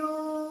you,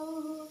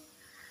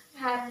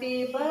 happy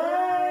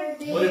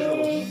birthday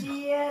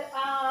dear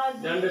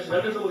Adi,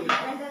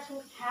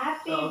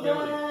 happy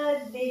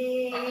birthday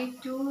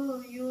to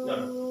you.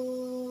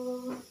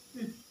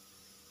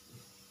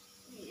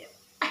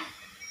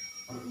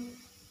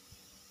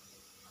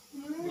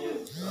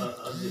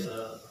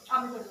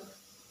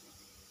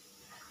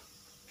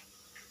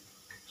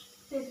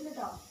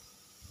 കേട്ടോ,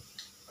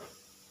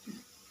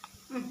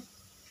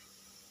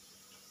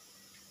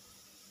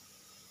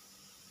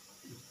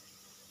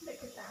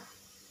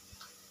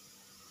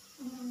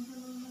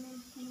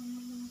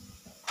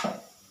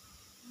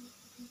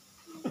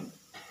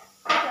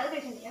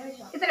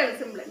 ഇത്ര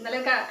സിമ്പിൾ. ഇന്നലെ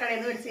കടയിൽ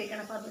നിന്ന് മേടിച്ച്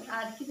കഴിക്കണം. അപ്പോൾ അത്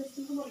ആദ്യം ജസ്റ്റ്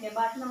മുറിക്കാം,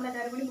 ബാക്കി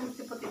നമ്മളെല്ലാവരും കൂടി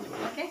മുറിച്ചപ്പോൾ തിന്നും.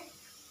 ഓക്കെ,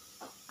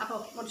 അപ്പോൾ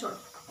ഓക്കെ മുറിച്ചോളൂ.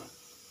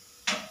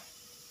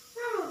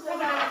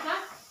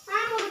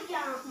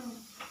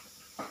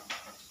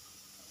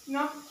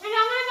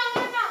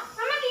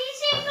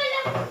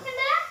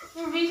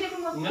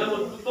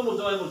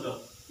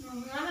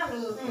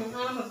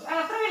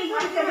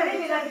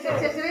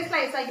 ചെറിയ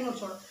സ്ലൈസ് ആക്കി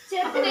മുറിച്ചോളൂ.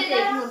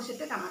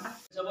 മുറിച്ചിട്ട് കാണാം.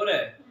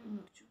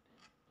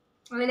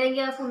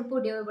 അതിലേക്ക് ഫുൾ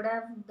പൊടിയോ ഇവിടെ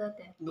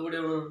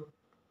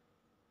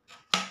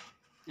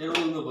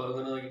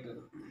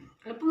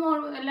ഇപ്പൊ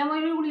എല്ലാം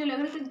കുടിക്കല്ലോ,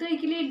 ഇത്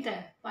കഴിക്കില്ലേ ഇരുത്തേ,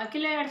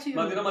 ബാക്കിയെല്ലാം അടച്ചു.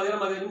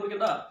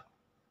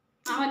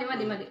 ആ മതി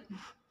മതി മതി.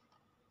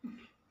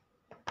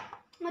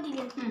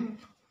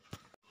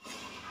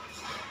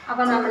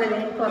 അപ്പോൾ നമ്മളിത്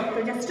പുറത്ത്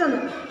ജസ്റ്റ് ഒന്ന്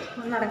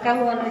നടക്കാൻ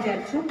പോകാമെന്ന്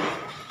വിചാരിച്ചു.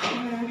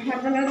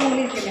 അടുത്തങ്ങനെ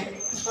റൂമിലിരിക്കില്ലേ,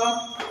 അപ്പോൾ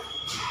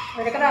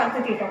അവരൊക്കെ താഴത്ത്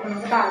എത്തിയിട്ടോ. അപ്പോൾ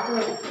നമുക്ക് താഴത്ത്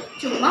വരും,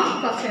 ചുമ്മാ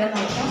കുറച്ച് നേരം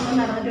നടക്കാം. നമ്മൾ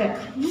നടന്നിട്ട് വരാം.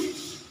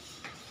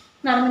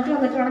 നടന്നിട്ട്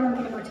വന്നിട്ട് വേണം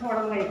നമുക്ക് കുറച്ച്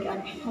ഓണം കഴിക്കാൻ.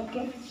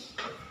 ഓക്കെ,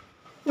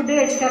 ഫുഡ്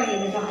കഴിച്ചിട്ട്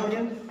ഇറങ്ങിയത് കേട്ടോ. ഒരു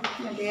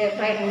മറ്റേ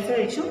ഫ്രൈഡ് റൈസ്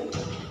കഴിച്ചു,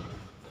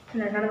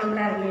 എന്നിട്ടാണ് നമ്മൾ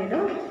ഇറങ്ങിയത്.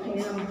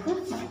 ഇനി നമുക്ക്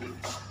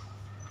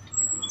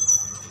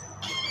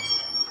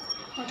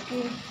ഓക്കെ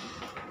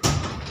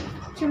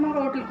ചുമ്മാ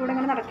റോട്ടിൽ കൂടെ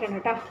ഇങ്ങനെ നടക്കണം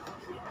കേട്ടോ.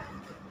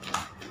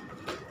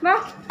 വാ,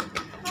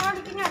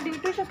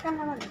 അടിവിട്ട്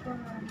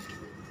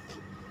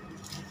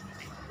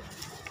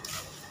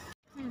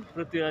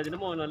പൃഥ്വിരാജിന്റെ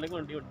മോഹൻലാലിന്റെ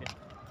വണ്ടി ഓടിക്കാം.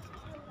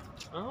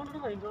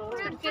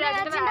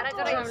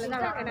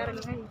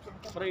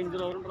 റേഞ്ച്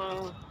റോവറുണ്ടോ,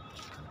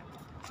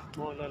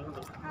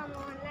 മോഹൻലാലുണ്ട്,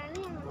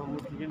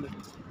 മമ്മൂട്ടിക്കുണ്ട്,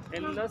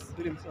 എല്ലാ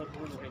ഫിലിം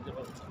സ്റ്റാർക്കും റേഞ്ച്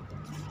റോവർ.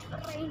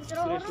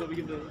 സുരേഷ്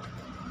ഗോപിക്കുണ്ട്.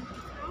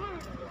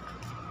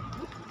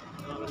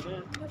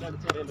 അവരുടെ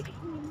അടിച്ചറിയാൻ പറ്റും.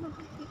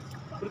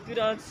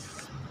 പൃഥ്വിരാജ്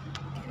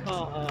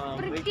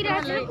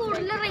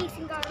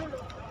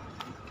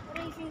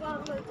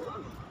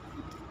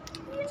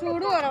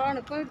ചൂട് കുറവാണ്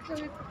ഇപ്പൊ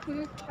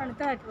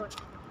തണുത്തായിട്ട്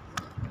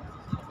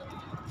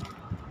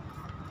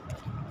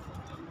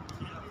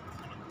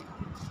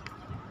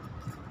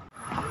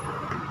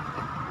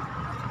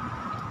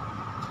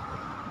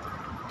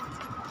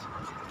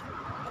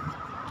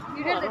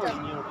വീഡിയോ എടുത്തിട്ടോ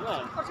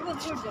കുറച്ച്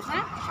കൊതിച്ച് പിടിച്ചോ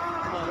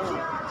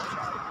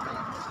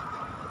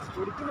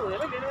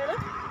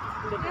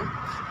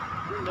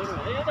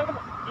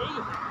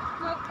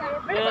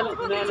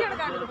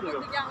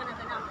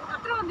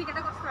അത്ര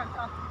വന്നിക്കട്ടെ കുറച്ച്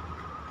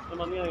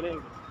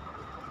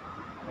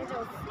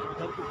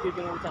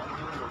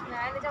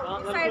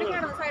സൈഡിൽ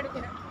കിടന്നു സൈഡിൽ കൂടെ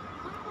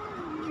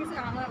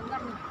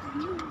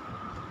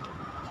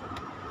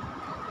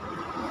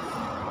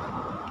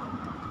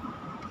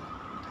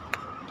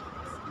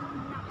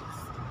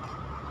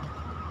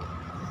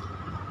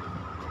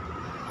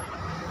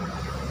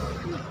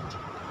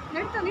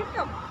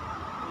നിർത്തോ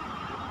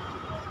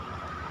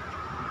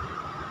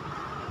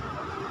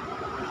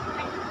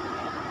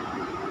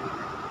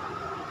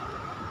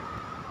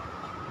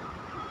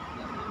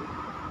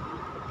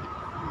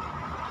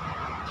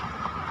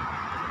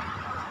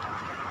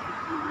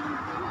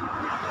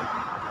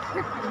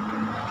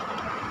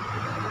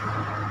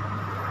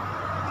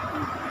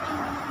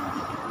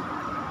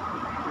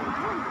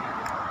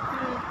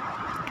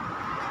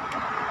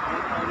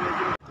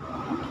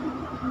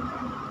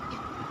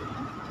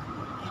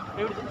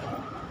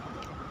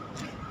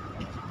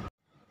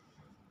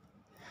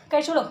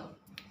കഴിച്ചോളൂ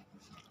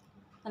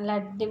നല്ല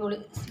അടിപൊളി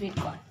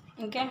സ്വീറ്റ് കോൺ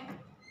ഓക്കെ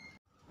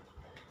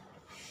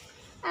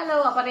ഹലോ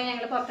അപ്പോൾ അതേ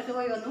ഞങ്ങൾ പുറത്തേക്ക്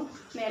പോയി വന്നു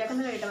മേലൊക്കെ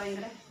ഒന്ന് കഴിയട്ടെ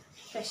ഭയങ്കര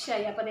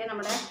ഫ്രഷായി അപ്പോൾ അതേ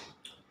നമ്മുടെ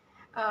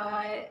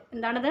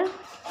എന്താണിത്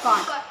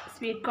കോൺ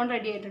സ്വീറ്റ് കോൺ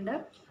റെഡി ആയിട്ടുണ്ട്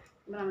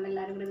അപ്പോൾ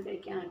നമ്മളെല്ലാവരും കൂടി ഇത്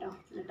കഴിക്കാൻ കേട്ടോ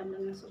എന്നിട്ട്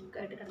നമ്മളിങ്ങനെ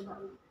സുഖമായിട്ട് കിടന്ന്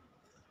പറഞ്ഞു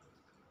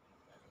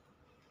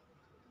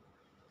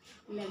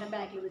ഇല്ലേൻ്റെ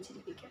ബാഗിൽ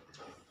വെച്ചിരിപ്പിക്കാം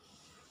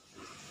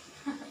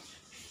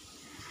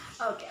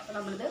ഓക്കെ അപ്പോൾ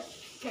നമ്മളിത്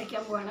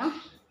കഴിക്കാൻ പോവാണ്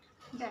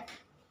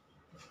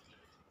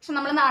പക്ഷെ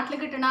നമ്മുടെ നാട്ടിൽ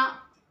കിട്ടുന്ന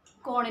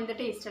കോണിൻ്റെ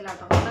ടേസ്റ്റ് അല്ല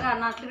കേട്ടോ നമ്മുടെ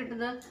നാട്ടിൽ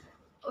കിട്ടുന്നത്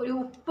ഒരു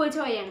ഉപ്പ്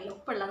ചോയാണല്ലോ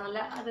ഉപ്പുള്ള നല്ല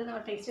അത്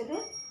ടേസ്റ്റ് ചെയ്ത്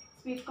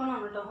സ്വീറ്റ് കോൺ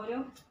ആണ് കേട്ടോ ഒരു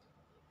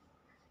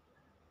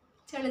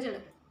ചെളു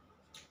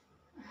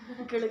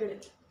കിളു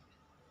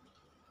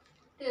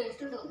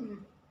ടേസ്റ്റ് ഉണ്ടോ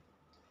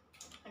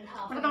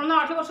നമ്മുടെ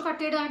നാട്ടിൽ കുറച്ച്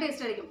കട്ട് ചെയ്ത്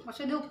ടേസ്റ്റ് ആയിരിക്കും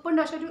പക്ഷെ ഇത്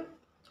ഉപ്പുണ്ട് പക്ഷെ ഒരു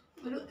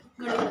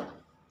ഗളികൾ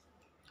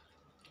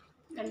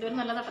രണ്ടുപേരും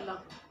നല്ലതാട്ടല്ലോ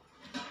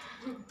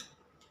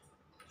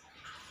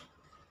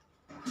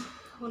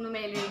ഒന്ന്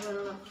മേലേക്ക്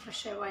വന്ന്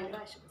ഫ്രഷ് ഭയങ്കര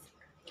ആശ്വാസം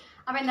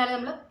അപ്പോൾ എന്തായാലും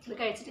നമ്മൾ ഇത്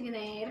കഴിച്ചിട്ട് ഇനി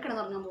നേരെ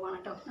കിടന്നുറങ്ങാൻ പോവാണ്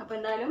കേട്ടോ അപ്പോൾ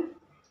എന്തായാലും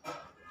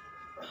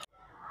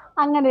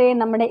അങ്ങനെ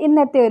നമ്മുടെ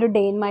ഇന്നത്തെ ഒരു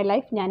ഡേ ഇൻ മൈ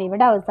ലൈഫ് ഞാൻ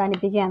ഇവിടെ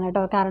അവസാനിപ്പിക്കുകയാണ്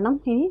കേട്ടോ കാരണം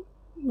ഇനി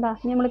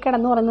നമ്മൾ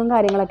കിടന്നുറങ്ങും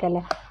കാര്യങ്ങളൊക്കെ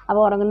അല്ലേ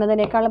അപ്പോൾ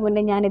ഉറങ്ങുന്നതിനേക്കാൾ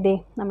മുന്നേ ഞാനിതേ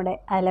നമ്മുടെ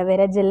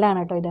അലോവേര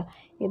ജെല്ലാണ് കേട്ടോ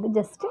ഇത്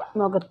ജസ്റ്റ്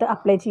മുഖത്ത്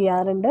അപ്ലൈ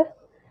ചെയ്യാറുണ്ട്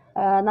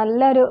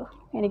നല്ലൊരു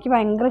എനിക്ക്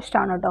ഭയങ്കര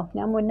ഇഷ്ടമാണ് കേട്ടോ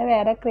ഞാൻ മുന്നേ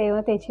വേറെ ക്രീം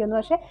തേച്ചിരുന്നു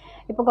പക്ഷേ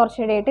ഇപ്പോൾ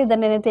കുറച്ചുകൂടിയായിട്ട് ഇത്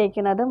തന്നെയാണ്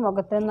തേക്കുന്നത്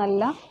മുഖത്ത്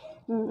നല്ല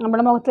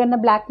നമ്മുടെ മുഖത്ത് തന്നെ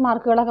ബ്ലാക്ക്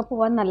മാർക്കുകളൊക്കെ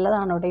പോകാൻ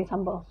നല്ലതാണ് കേട്ടോ ഈ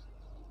സംഭവം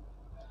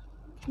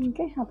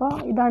ഓക്കെ അപ്പോൾ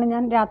ഇതാണ്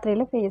ഞാൻ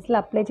രാത്രിയിൽ ഫേസിൽ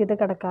അപ്ലൈ ചെയ്ത്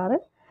കിടക്കാറ്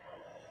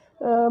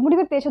മുടി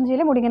പ്രത്യേകിച്ചൊന്നും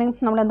ചെയ്യില്ല മുടി ഇങ്ങനെ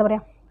നമ്മളെന്താ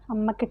പറയുക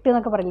അമ്മക്കെട്ട്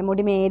എന്നൊക്കെ പറയില്ല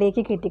മുടി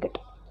മേലേക്ക്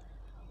കെട്ടിക്കെട്ടും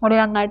മുടി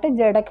നന്നായിട്ട്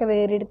ജടൊക്കെ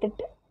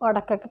വേറിയെടുത്തിട്ട്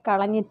ഉടക്കൊക്കെ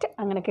കളഞ്ഞിട്ട്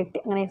അങ്ങനെ കെട്ടി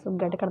അങ്ങനെ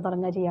സുഖമായിട്ട്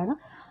കിടന്നുറങ്ങുക ചെയ്യുകയാണ്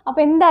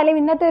അപ്പോൾ എന്തായാലും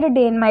ഇന്നത്തെ ഒരു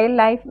day in my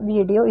life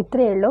video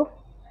ഇത്രയേ ഉള്ളൂ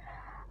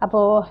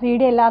അപ്പോൾ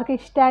വീഡിയോ എല്ലാവർക്കും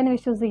ഇഷ്ടമായെന്ന്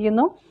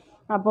വിശ്വസിക്കുന്നു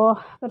അപ്പോൾ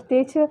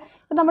പ്രത്യേകിച്ച്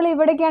നമ്മൾ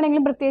ഇവിടെയൊക്കെ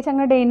ആണെങ്കിലും പ്രത്യേകിച്ച്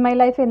അങ്ങനെ ഡേ ഇൻ മൈ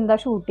ലൈഫ് എന്താ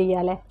ഷൂട്ട്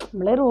ചെയ്യുക അല്ലേ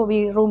നമ്മൾ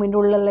റൂമിൻ്റെ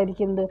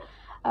ഉള്ളിലിരിക്കുന്നത്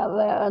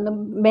ഒന്ന്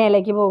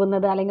മേലേക്ക്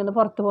പോകുന്നത് അല്ലെങ്കിൽ ഒന്ന്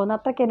പുറത്ത് പോകുന്നത്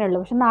അത്രയൊക്കെ ഉള്ളൂ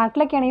പക്ഷേ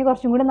നാട്ടിലൊക്കെ ആണെങ്കിൽ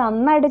കുറച്ചും കൂടി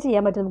നന്നായിട്ട്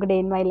ചെയ്യാൻ പറ്റും നമുക്ക് day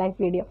in my life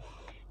video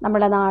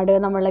നമ്മുടെ നാട്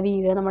നമ്മുടെ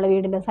വീട് നമ്മുടെ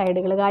വീടിൻ്റെ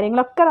സൈഡുകൾ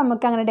കാര്യങ്ങളൊക്കെ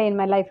നമുക്ക് അങ്ങനെ ഡേ ഇൻ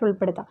മൈ ലൈഫ്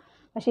ഉൾപ്പെടുത്താം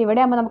പക്ഷേ ഇവിടെ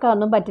ആകുമ്പോൾ നമുക്ക്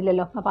അതൊന്നും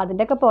പറ്റില്ലല്ലോ അപ്പോൾ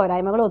അതിൻ്റെയൊക്കെ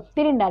പോരായ്മകൾ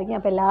ഒത്തിരി ഉണ്ടായിരിക്കും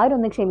അപ്പോൾ എല്ലാവരും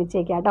ഒന്ന്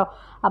ക്ഷമിച്ചേക്കാം കേട്ടോ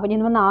അപ്പോൾ ഇനി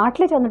നമ്മൾ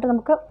നാട്ടിൽ ചെന്നിട്ട്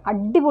നമുക്ക്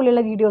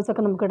അടിപൊളിയുള്ള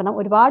വീഡിയോസൊക്കെ നമുക്ക് ഇടണം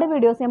ഒരുപാട്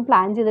വീഡിയോസ് ഞാൻ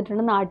പ്ലാൻ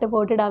ചെയ്തിട്ടുണ്ട് നാട്ടിൽ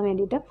പോയിട്ട് ഇടാൻ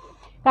വേണ്ടിയിട്ട്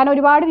കാരണം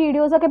ഒരുപാട്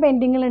വീഡിയോസൊക്കെ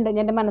പെൻഡിങ്ങിലുണ്ട്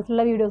എൻ്റെ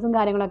മനസ്സിലുള്ള വീഡിയോസും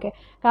കാര്യങ്ങളൊക്കെ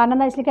കാരണം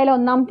എന്താ വെച്ചിട്ടുണ്ടെങ്കിൽ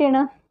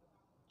ഒന്നാമത്തെയാണ്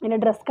പിന്നെ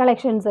ഡ്രസ്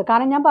കളക്ഷൻസ്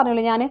കാരണം ഞാൻ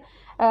പറഞ്ഞല്ലോ ഞാൻ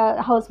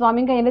ഹൗസ്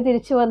വാമിങ് കഴിഞ്ഞിട്ട്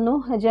തിരിച്ച് വന്നു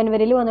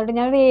ജനുവരിയിൽ വന്നിട്ട്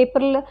ഞാൻ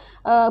ഏപ്രിൽ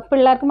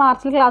പിള്ളേർക്ക്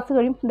മാർച്ചിൽ ക്ലാസ്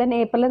കഴിയും ദെൻ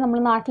ഏപ്രിൽ നമ്മൾ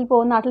നാട്ടിൽ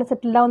പോകും നാട്ടിൽ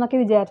സെറ്റിൽ ആവും എന്നൊക്കെ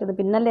വിചാരിച്ചത്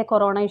പിന്നല്ലേ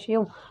കൊറോണ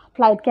ഇഷ്യൂവും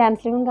ഫ്ലൈറ്റ്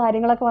ക്യാൻസലിങ്ങും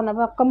കാര്യങ്ങളൊക്കെ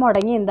വന്നപ്പോൾ ഒക്കെ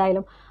മുടങ്ങി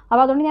എന്തായാലും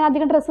അപ്പോൾ അതുകൊണ്ട് ഞാൻ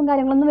അധികം ഡ്രസ്സും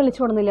കാര്യങ്ങളൊന്നും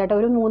വിളിച്ചു കൊടുക്കുന്നില്ല കേട്ടോ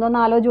ഒരു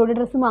 3-4 ജോഡി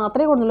ഡ്രസ്സ്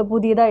മാത്രമേ കൊടുക്കുന്നുള്ളൂ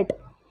പുതിയതായിട്ട്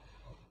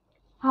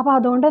അപ്പോൾ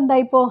അതുകൊണ്ട്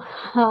എന്തായിപ്പോൾ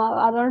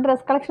അതുകൊണ്ട്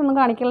ഡ്രസ് കളക്ഷൻ ഒന്നും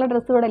കാണിക്കാനുള്ള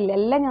ഡ്രസ്സ് ഇവിടെ ഇല്ല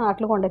എല്ലാം ഞാൻ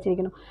നാട്ടിൽ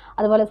കൊണ്ടുവച്ചിരിക്കുന്നു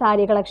അതുപോലെ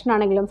സാരി കളക്ഷൻ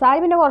ആണെങ്കിലും സാരി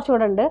പിന്നെ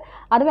കുറച്ചുകൂടെ ഉണ്ട്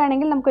അത്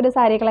വേണമെങ്കിൽ നമുക്കൊരു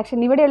സാരി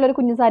കളക്ഷൻ ഇവിടെയുള്ളൊരു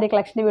കുഞ്ഞു സാരി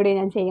കളക്ഷൻ്റെ വീഡിയോ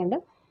ഞാൻ ചെയ്യുന്നുണ്ട്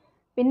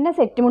പിന്നെ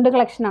സെറ്റ് മുണ്ട്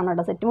കളക്ഷനാണ്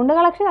കേട്ടോ സെറ്റ് മുണ്ട്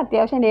കളക്ഷൻ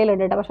അത്യാവശ്യം എൻ്റെ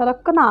കയ്യിലുണ്ട് കേട്ടോ പക്ഷേ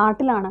അതൊക്കെ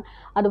നാട്ടിലാണ്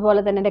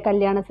അതുപോലെ തന്നെ എൻ്റെ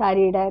കല്യാണ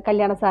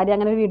സാരി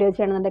അങ്ങനെ ഒരു വീഡിയോ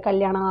ചെയ്യണമെന്നുണ്ട്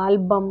കല്യാണ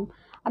ആൽബം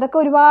അതൊക്കെ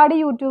ഒരുപാട്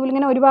യൂട്യൂബിൽ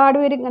ഇങ്ങനെ ഒരുപാട്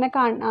പേര് ഇങ്ങനെ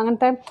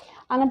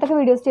അങ്ങനത്തെ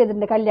വീഡിയോസ്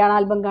ചെയ്തിട്ടുണ്ട് കല്യാണ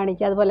ആൽബം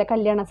കാണിക്കുക അതുപോലെ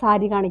കല്യാണ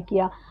സാരി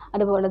കാണിക്കുക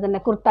അതുപോലെ തന്നെ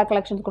കുർത്ത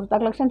കളക്ഷൻസ്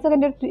ഒക്കെ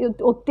എൻ്റെ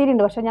ഒത്തിരി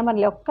ഉണ്ട്. പക്ഷേ ഞാൻ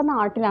പറഞ്ഞില്ല ഒക്കെ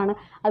നാട്ടിലാണ്.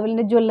 അതുപോലെ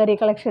തന്നെ ജ്വല്ലറി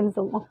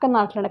കളക്ഷൻസും ഒക്കെ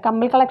നാട്ടിലാണ്.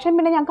 കമ്മൽ കളക്ഷൻ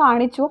പിന്നെ ഞാൻ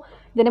കാണിച്ചു,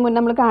 ഇതിന് മുന്നേ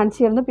നമ്മൾ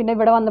കാണിച്ചിരുന്നു. പിന്നെ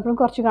ഇവിടെ വന്നപ്പോഴും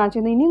കുറച്ച്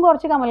കാണിച്ചിരുന്നു. ഇനിയും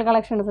കുറച്ച് കമ്മൽ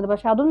കളക്ഷൻസ് ഉണ്ട്,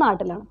 പക്ഷേ അതും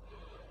നാട്ടിലാണ്.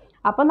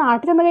 അപ്പോൾ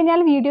നാട്ടിൽ ചെന്ന്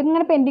കഴിഞ്ഞാൽ വീഡിയോ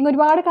ഇങ്ങനെ പെൻഡിങ്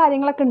ഒരുപാട്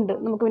കാര്യങ്ങളൊക്കെ ഉണ്ട്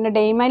നമുക്ക്. പിന്നെ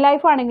ഡേ മൈ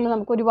ലൈഫ് ആണെങ്കിലും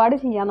നമുക്ക് ഒരുപാട്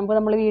ചെയ്യാം. നമുക്ക്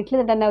നമ്മൾ വീട്ടിൽ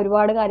തന്നെ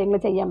ഒരുപാട് കാര്യങ്ങൾ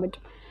ചെയ്യാൻ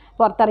പറ്റും.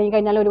 പുറത്തിറങ്ങി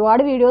കഴിഞ്ഞാൽ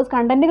ഒരുപാട് വീഡിയോസ്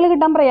കണ്ടൻറ്റുകൾ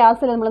കിട്ടാൻ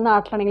പ്രയാസമില്ല നമ്മൾ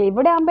നാട്ടിലാണെങ്കിൽ.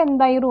 ഇവിടെ ആകുമ്പോൾ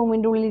എന്തായി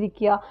റൂമിൻ്റെ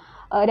ഉള്ളിലിരിക്കുക,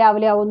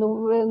 രാവിലെ ആവുന്നു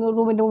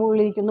റൂമിൻ്റെ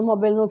ഉള്ളിലിരിക്കുന്നു,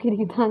 മൊബൈൽ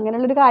നോക്കിയിരിക്കുന്നു,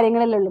 അങ്ങനെയുള്ളൊരു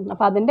കാര്യങ്ങളല്ലേ ഉള്ളൂ.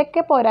 അപ്പോൾ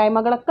അതിൻ്റെയൊക്കെ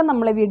പോരായ്മകളൊക്കെ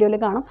നമ്മളെ വീഡിയോയിൽ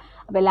കാണും.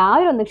 അപ്പോൾ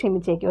എല്ലാവരും ഒന്ന്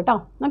ക്ഷമിച്ചേക്കും കേട്ടോ.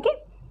 ഓക്കെ,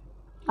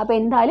 അപ്പോൾ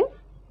എന്തായാലും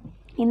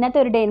ഇന്നത്തെ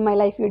ഒരു day in my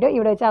life video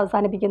ഇവിടെ വെച്ച്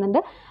അവസാനിപ്പിക്കുന്നുണ്ട്.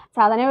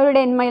 സാധാരണ ഒരു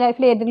ഡേ ഇൻ മൈ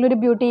ലൈഫിൽ ഏതെങ്കിലും ഒരു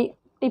ബ്യൂട്ടി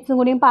ടിപ്സും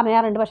കൂടിയും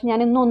പറയാറുണ്ട്. പക്ഷേ ഞാൻ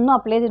ഇന്നൊന്നും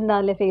അപ്ലൈ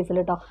ചെയ്തിട്ടുണ്ടാവില്ല ഫേസിൽ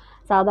കേട്ടോ.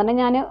 സാധാരണ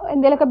ഞാൻ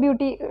എന്തെങ്കിലുമൊക്കെ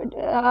ബ്യൂട്ടി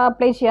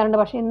അപ്ലൈ ചെയ്യാറുണ്ട്,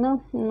 പക്ഷേ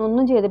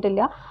ഒന്നും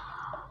ചെയ്തിട്ടില്ല.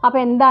 അപ്പോൾ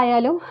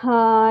എന്തായാലും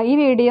ഈ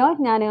വീഡിയോ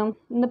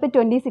ഇന്നിപ്പോൾ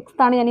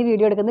 26 ഞാൻ ഈ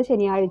വീഡിയോ എടുക്കുന്നത്.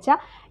 ശനിയാഴ്ച,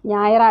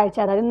 ഞായറാഴ്ച,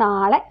 അതായത്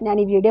നാളെ ഞാൻ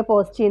ഈ വീഡിയോ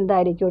പോസ്റ്റ്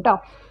ചെയ്യുന്നതായിരിക്കും കേട്ടോ.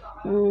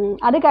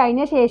 അത്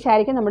കഴിഞ്ഞ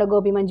ശേഷമായിരിക്കും നമ്മുടെ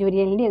ഗോപി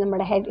മഞ്ചൂരിയനിൽ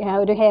നമ്മുടെ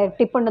ഒരു ഹെയർ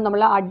ടിപ്പുണ്ട്.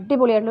 നമ്മൾ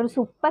അടിപൊളിയായിട്ടുള്ള ഒരു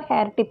സൂപ്പർ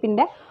ഹെയർ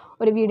ടിപ്പിൻ്റെ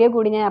ഒരു വീഡിയോ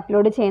കൂടി ഞാൻ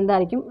അപ്ലോഡ്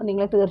ചെയ്യുന്നതായിരിക്കും.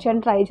 നിങ്ങൾ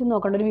തീർച്ചയായിട്ടും ട്രൈ ചെയ്ത്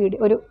നോക്കേണ്ട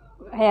ഒരു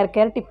ഹെയർ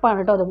കെയർ ടിപ്പാണ്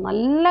കേട്ടോ. അത്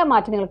നല്ല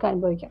മാറ്റം നിങ്ങൾക്ക്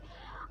അനുഭവിക്കാം.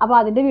 അപ്പോൾ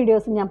അതിൻ്റെ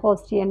വീഡിയോസ് ഞാൻ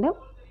പോസ്റ്റ് ചെയ്യുന്നുണ്ട്.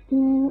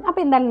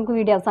 അപ്പോൾ എന്തായാലും നമുക്ക്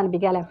വീഡിയോ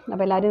അവസാനിപ്പിക്കാം അല്ലേ.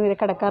 അപ്പോൾ എല്ലാവരും ഇതിൽ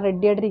കിടക്കാൻ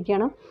റെഡി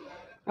ആയിട്ടിരിക്കുകയാണ്.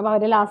 അപ്പോൾ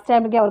അവർ ലാസ്റ്റ്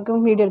ആകുമ്പോഴേക്കും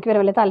അവർക്കും വീഡിയോയ്ക്ക്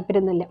വരാൻ വലിയ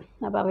താല്പര്യമൊന്നുമില്ല.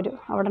 അപ്പോൾ അവർ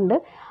അവിടെ ഉണ്ട്.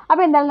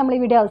 അപ്പോൾ എന്തായാലും നമ്മൾ ഈ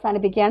വീഡിയോ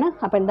അവസാനിപ്പിക്കുകയാണ്.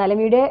 അപ്പോൾ എന്തായാലും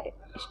വീഡിയോ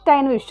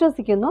ഇഷ്ടമായെന്ന്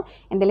വിശ്വസിക്കുന്നു.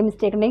 എന്തെങ്കിലും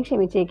മിസ്റ്റേക്ക് ഉണ്ടെങ്കിൽ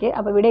ക്ഷമിച്ചേക്ക്.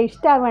 അപ്പോൾ വീഡിയോ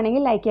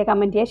ഇഷ്ടമാവുകയാണെങ്കിൽ ലൈക്ക് ചെയ്യുക,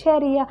 കമൻറ്റ് ചെയ്യുക,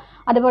 ഷെയർ ചെയ്യുക.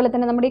 അതുപോലെ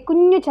തന്നെ നമ്മുടെ ഈ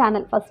കുഞ്ഞു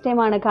ചാനൽ ഫസ്റ്റ്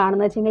ടൈമാണ്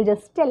കാണുന്നത് വെച്ചെങ്കിൽ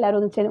ജസ്റ്റ് എല്ലാവരും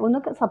ഒന്ന്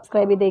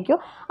സബ്സ്ക്രൈബ് ചെയ്തേക്കൂ.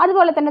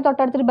 അതുപോലെ തന്നെ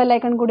തൊട്ടടുത്തൊരു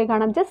ബെല്ലൈക്കൺ കൂടി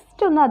കാണാം,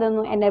 ജസ്റ്റ് ഒന്ന്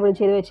അതൊന്ന് എനേബിൾ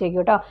ചെയ്ത് വെച്ചേക്കൂ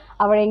കേട്ടോ.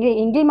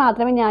 എങ്കിൽ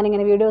മാത്രമേ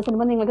ഞാനിങ്ങനെ വീഡിയോസ്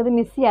ഇടുമ്പോൾ നിങ്ങൾക്കത്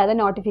മിസ് ചെയ്യാതെ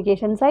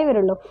നോട്ടിഫിക്കേഷൻസായി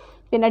വരുള്ളൂ.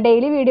 പിന്നെ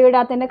ഡെയിലി വീഡിയോ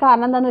ഇടാത്തതിൻ്റെ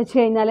കാരണം എന്താണെന്ന് വെച്ച്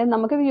കഴിഞ്ഞാൽ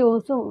നമുക്ക്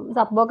വ്യൂസും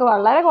സബ്ബൊക്കെ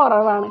വളരെ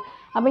കുറവാണ്.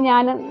 അപ്പോൾ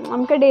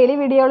നമുക്ക് ഡെയിലി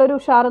വീഡിയോകളൊരു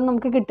ഉഷാറൊന്നും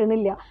നമുക്ക്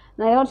കിട്ടുന്നില്ല.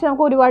 നേരെ കുറച്ച്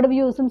നമുക്ക് ഒരുപാട്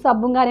വ്യൂസും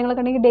സബ്ബും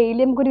കാര്യങ്ങളൊക്കെ ഉണ്ടെങ്കിൽ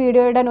ഡെയിലി നമുക്കൊരു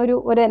വീഡിയോ ഇടാൻ ഒരു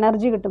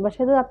എനർജി കിട്ടും.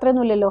 പക്ഷേ ഇത്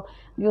അത്രയൊന്നുമില്ലല്ലോ.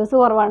 വ്യൂസ്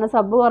കുറവാണ്,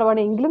 സബ്ബ്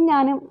കുറവാണ്. എങ്കിലും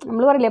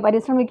നമ്മൾ പറയില്ലേ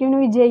പരിശ്രമിക്കും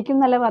വിജയിക്കും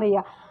എന്നല്ല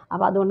പറയുക.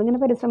 അപ്പോൾ അതുകൊണ്ട്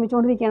ഇങ്ങനെ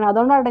പരിശ്രമിച്ചുകൊണ്ടിരിക്കുകയാണ്.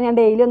 അതുകൊണ്ടാണ് ഞാൻ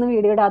ഡെയിലി ഒന്നും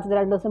വീഡിയോ ഇടാത്തത്.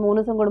 2 ദിവസം 3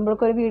 ദിവസം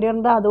കൂടുമ്പോഴൊക്കെ ഒരു വീഡിയോ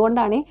ഇടുന്നത്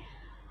അതുകൊണ്ടാണ്.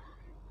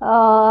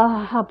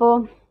 അപ്പോൾ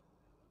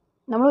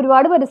നമ്മൾ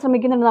ഒരുപാട്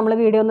പരിശ്രമിക്കുന്നുണ്ട്.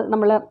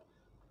 നമ്മൾ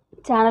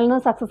ചാനലിൽ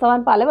നിന്ന് സക്സസ്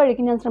ആവാൻ പല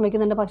വഴിക്കും ഞാൻ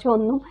ശ്രമിക്കുന്നുണ്ട്. പക്ഷേ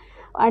ഒന്നും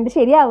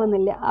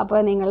ശരിയാവുന്നില്ല. അപ്പോൾ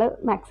നിങ്ങൾ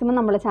മാക്സിമം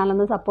നമ്മളെ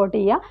ചാനലൊന്ന് സപ്പോർട്ട്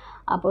ചെയ്യുക.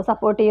 അപ്പോൾ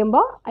സപ്പോർട്ട്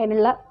ചെയ്യുമ്പോൾ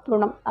അതിനുള്ള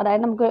ഗുണം,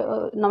 അതായത് നമുക്ക്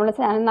നമ്മളെ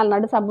ചാനൽ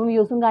നന്നായിട്ട് സബ്ബും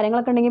വ്യൂസും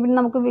കാര്യങ്ങളൊക്കെ ഉണ്ടെങ്കിൽ പിന്നെ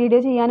നമുക്ക് വീഡിയോ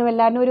ചെയ്യാനും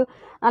എല്ലാവരും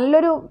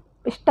നല്ലൊരു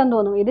ഇഷ്ടം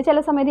തോന്നും. ഇത് ചില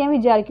സമയത്ത് ഞാൻ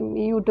വിചാരിക്കും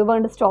ഈ യൂട്യൂബ്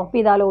കണ്ട് സ്റ്റോപ്പ്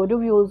ചെയ്താലോ, ഒരു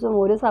വ്യൂസും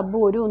ഒരു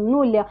സബ്ബും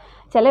ഒന്നുമില്ല.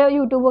 ചില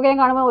യൂട്യൂബൊക്കെ ഞാൻ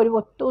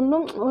കാണുമ്പോൾ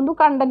ഒന്നും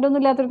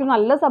കണ്ടൻറ്റൊന്നും ഇല്ലാത്തവർക്ക്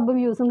നല്ല സബ്ബും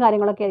വ്യൂസും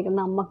കാര്യങ്ങളൊക്കെ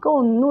ആയിരിക്കും. നമുക്ക്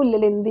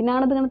ഒന്നുമില്ലല്ലോ,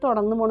 എന്തിനാണ് ഇതിങ്ങനെ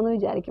തുടർന്ന് പോകണമെന്ന്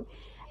വിചാരിക്കും.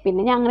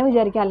 പിന്നെ ഞാൻ അങ്ങനെ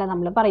വിചാരിക്കാമല്ല,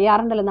 നമ്മൾ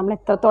പറയാറുണ്ടല്ലോ നമ്മൾ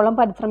എത്രത്തോളം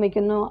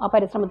പരിശ്രമിക്കുന്നു ആ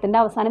പരിശ്രമത്തിൻ്റെ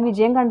അവസാനം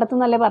വിജയം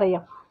കണ്ടെത്തുന്നല്ലേ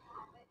പറയാം.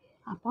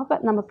 അപ്പോൾ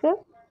നമുക്ക്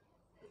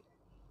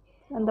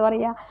എന്താ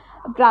പറയുക,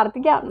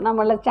 പ്രാർത്ഥിക്കാം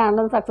നമ്മളെ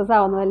ചാനൽ സക്സസ്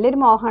ആവുന്നു. വലിയൊരു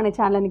മോഹമാണ് ഈ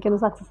ചാനൽ എനിക്കൊന്ന്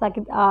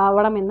സക്സസ്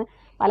ആവണമെന്ന്.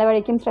 പല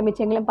വഴിക്കും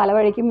ശ്രമിച്ചെങ്കിലും പല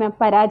വഴിക്കും ഞാൻ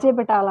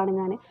പരാജയപ്പെട്ട ആളാണ്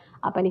ഞാൻ.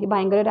 അപ്പോൾ എനിക്ക്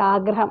ഭയങ്കര ഒരു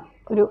ആഗ്രഹം,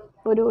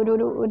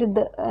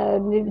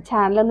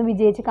 ചാനലൊന്ന്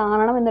വിജയിച്ച്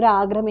കാണണം എന്നൊരു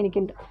ആഗ്രഹം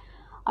എനിക്കുണ്ട്.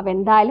 അപ്പോൾ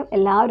എന്തായാലും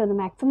എല്ലാവരും ഒന്ന്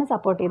മാക്സിമം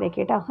സപ്പോർട്ട് ചെയ്തേക്ക്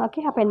കേട്ടോ. ഓക്കെ,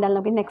 അപ്പോൾ എന്തായാലും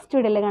നമുക്ക് നെക്സ്റ്റ്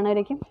വീഡിയോയിൽ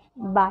കാണുമായിരിക്കും.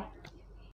 ബൈ.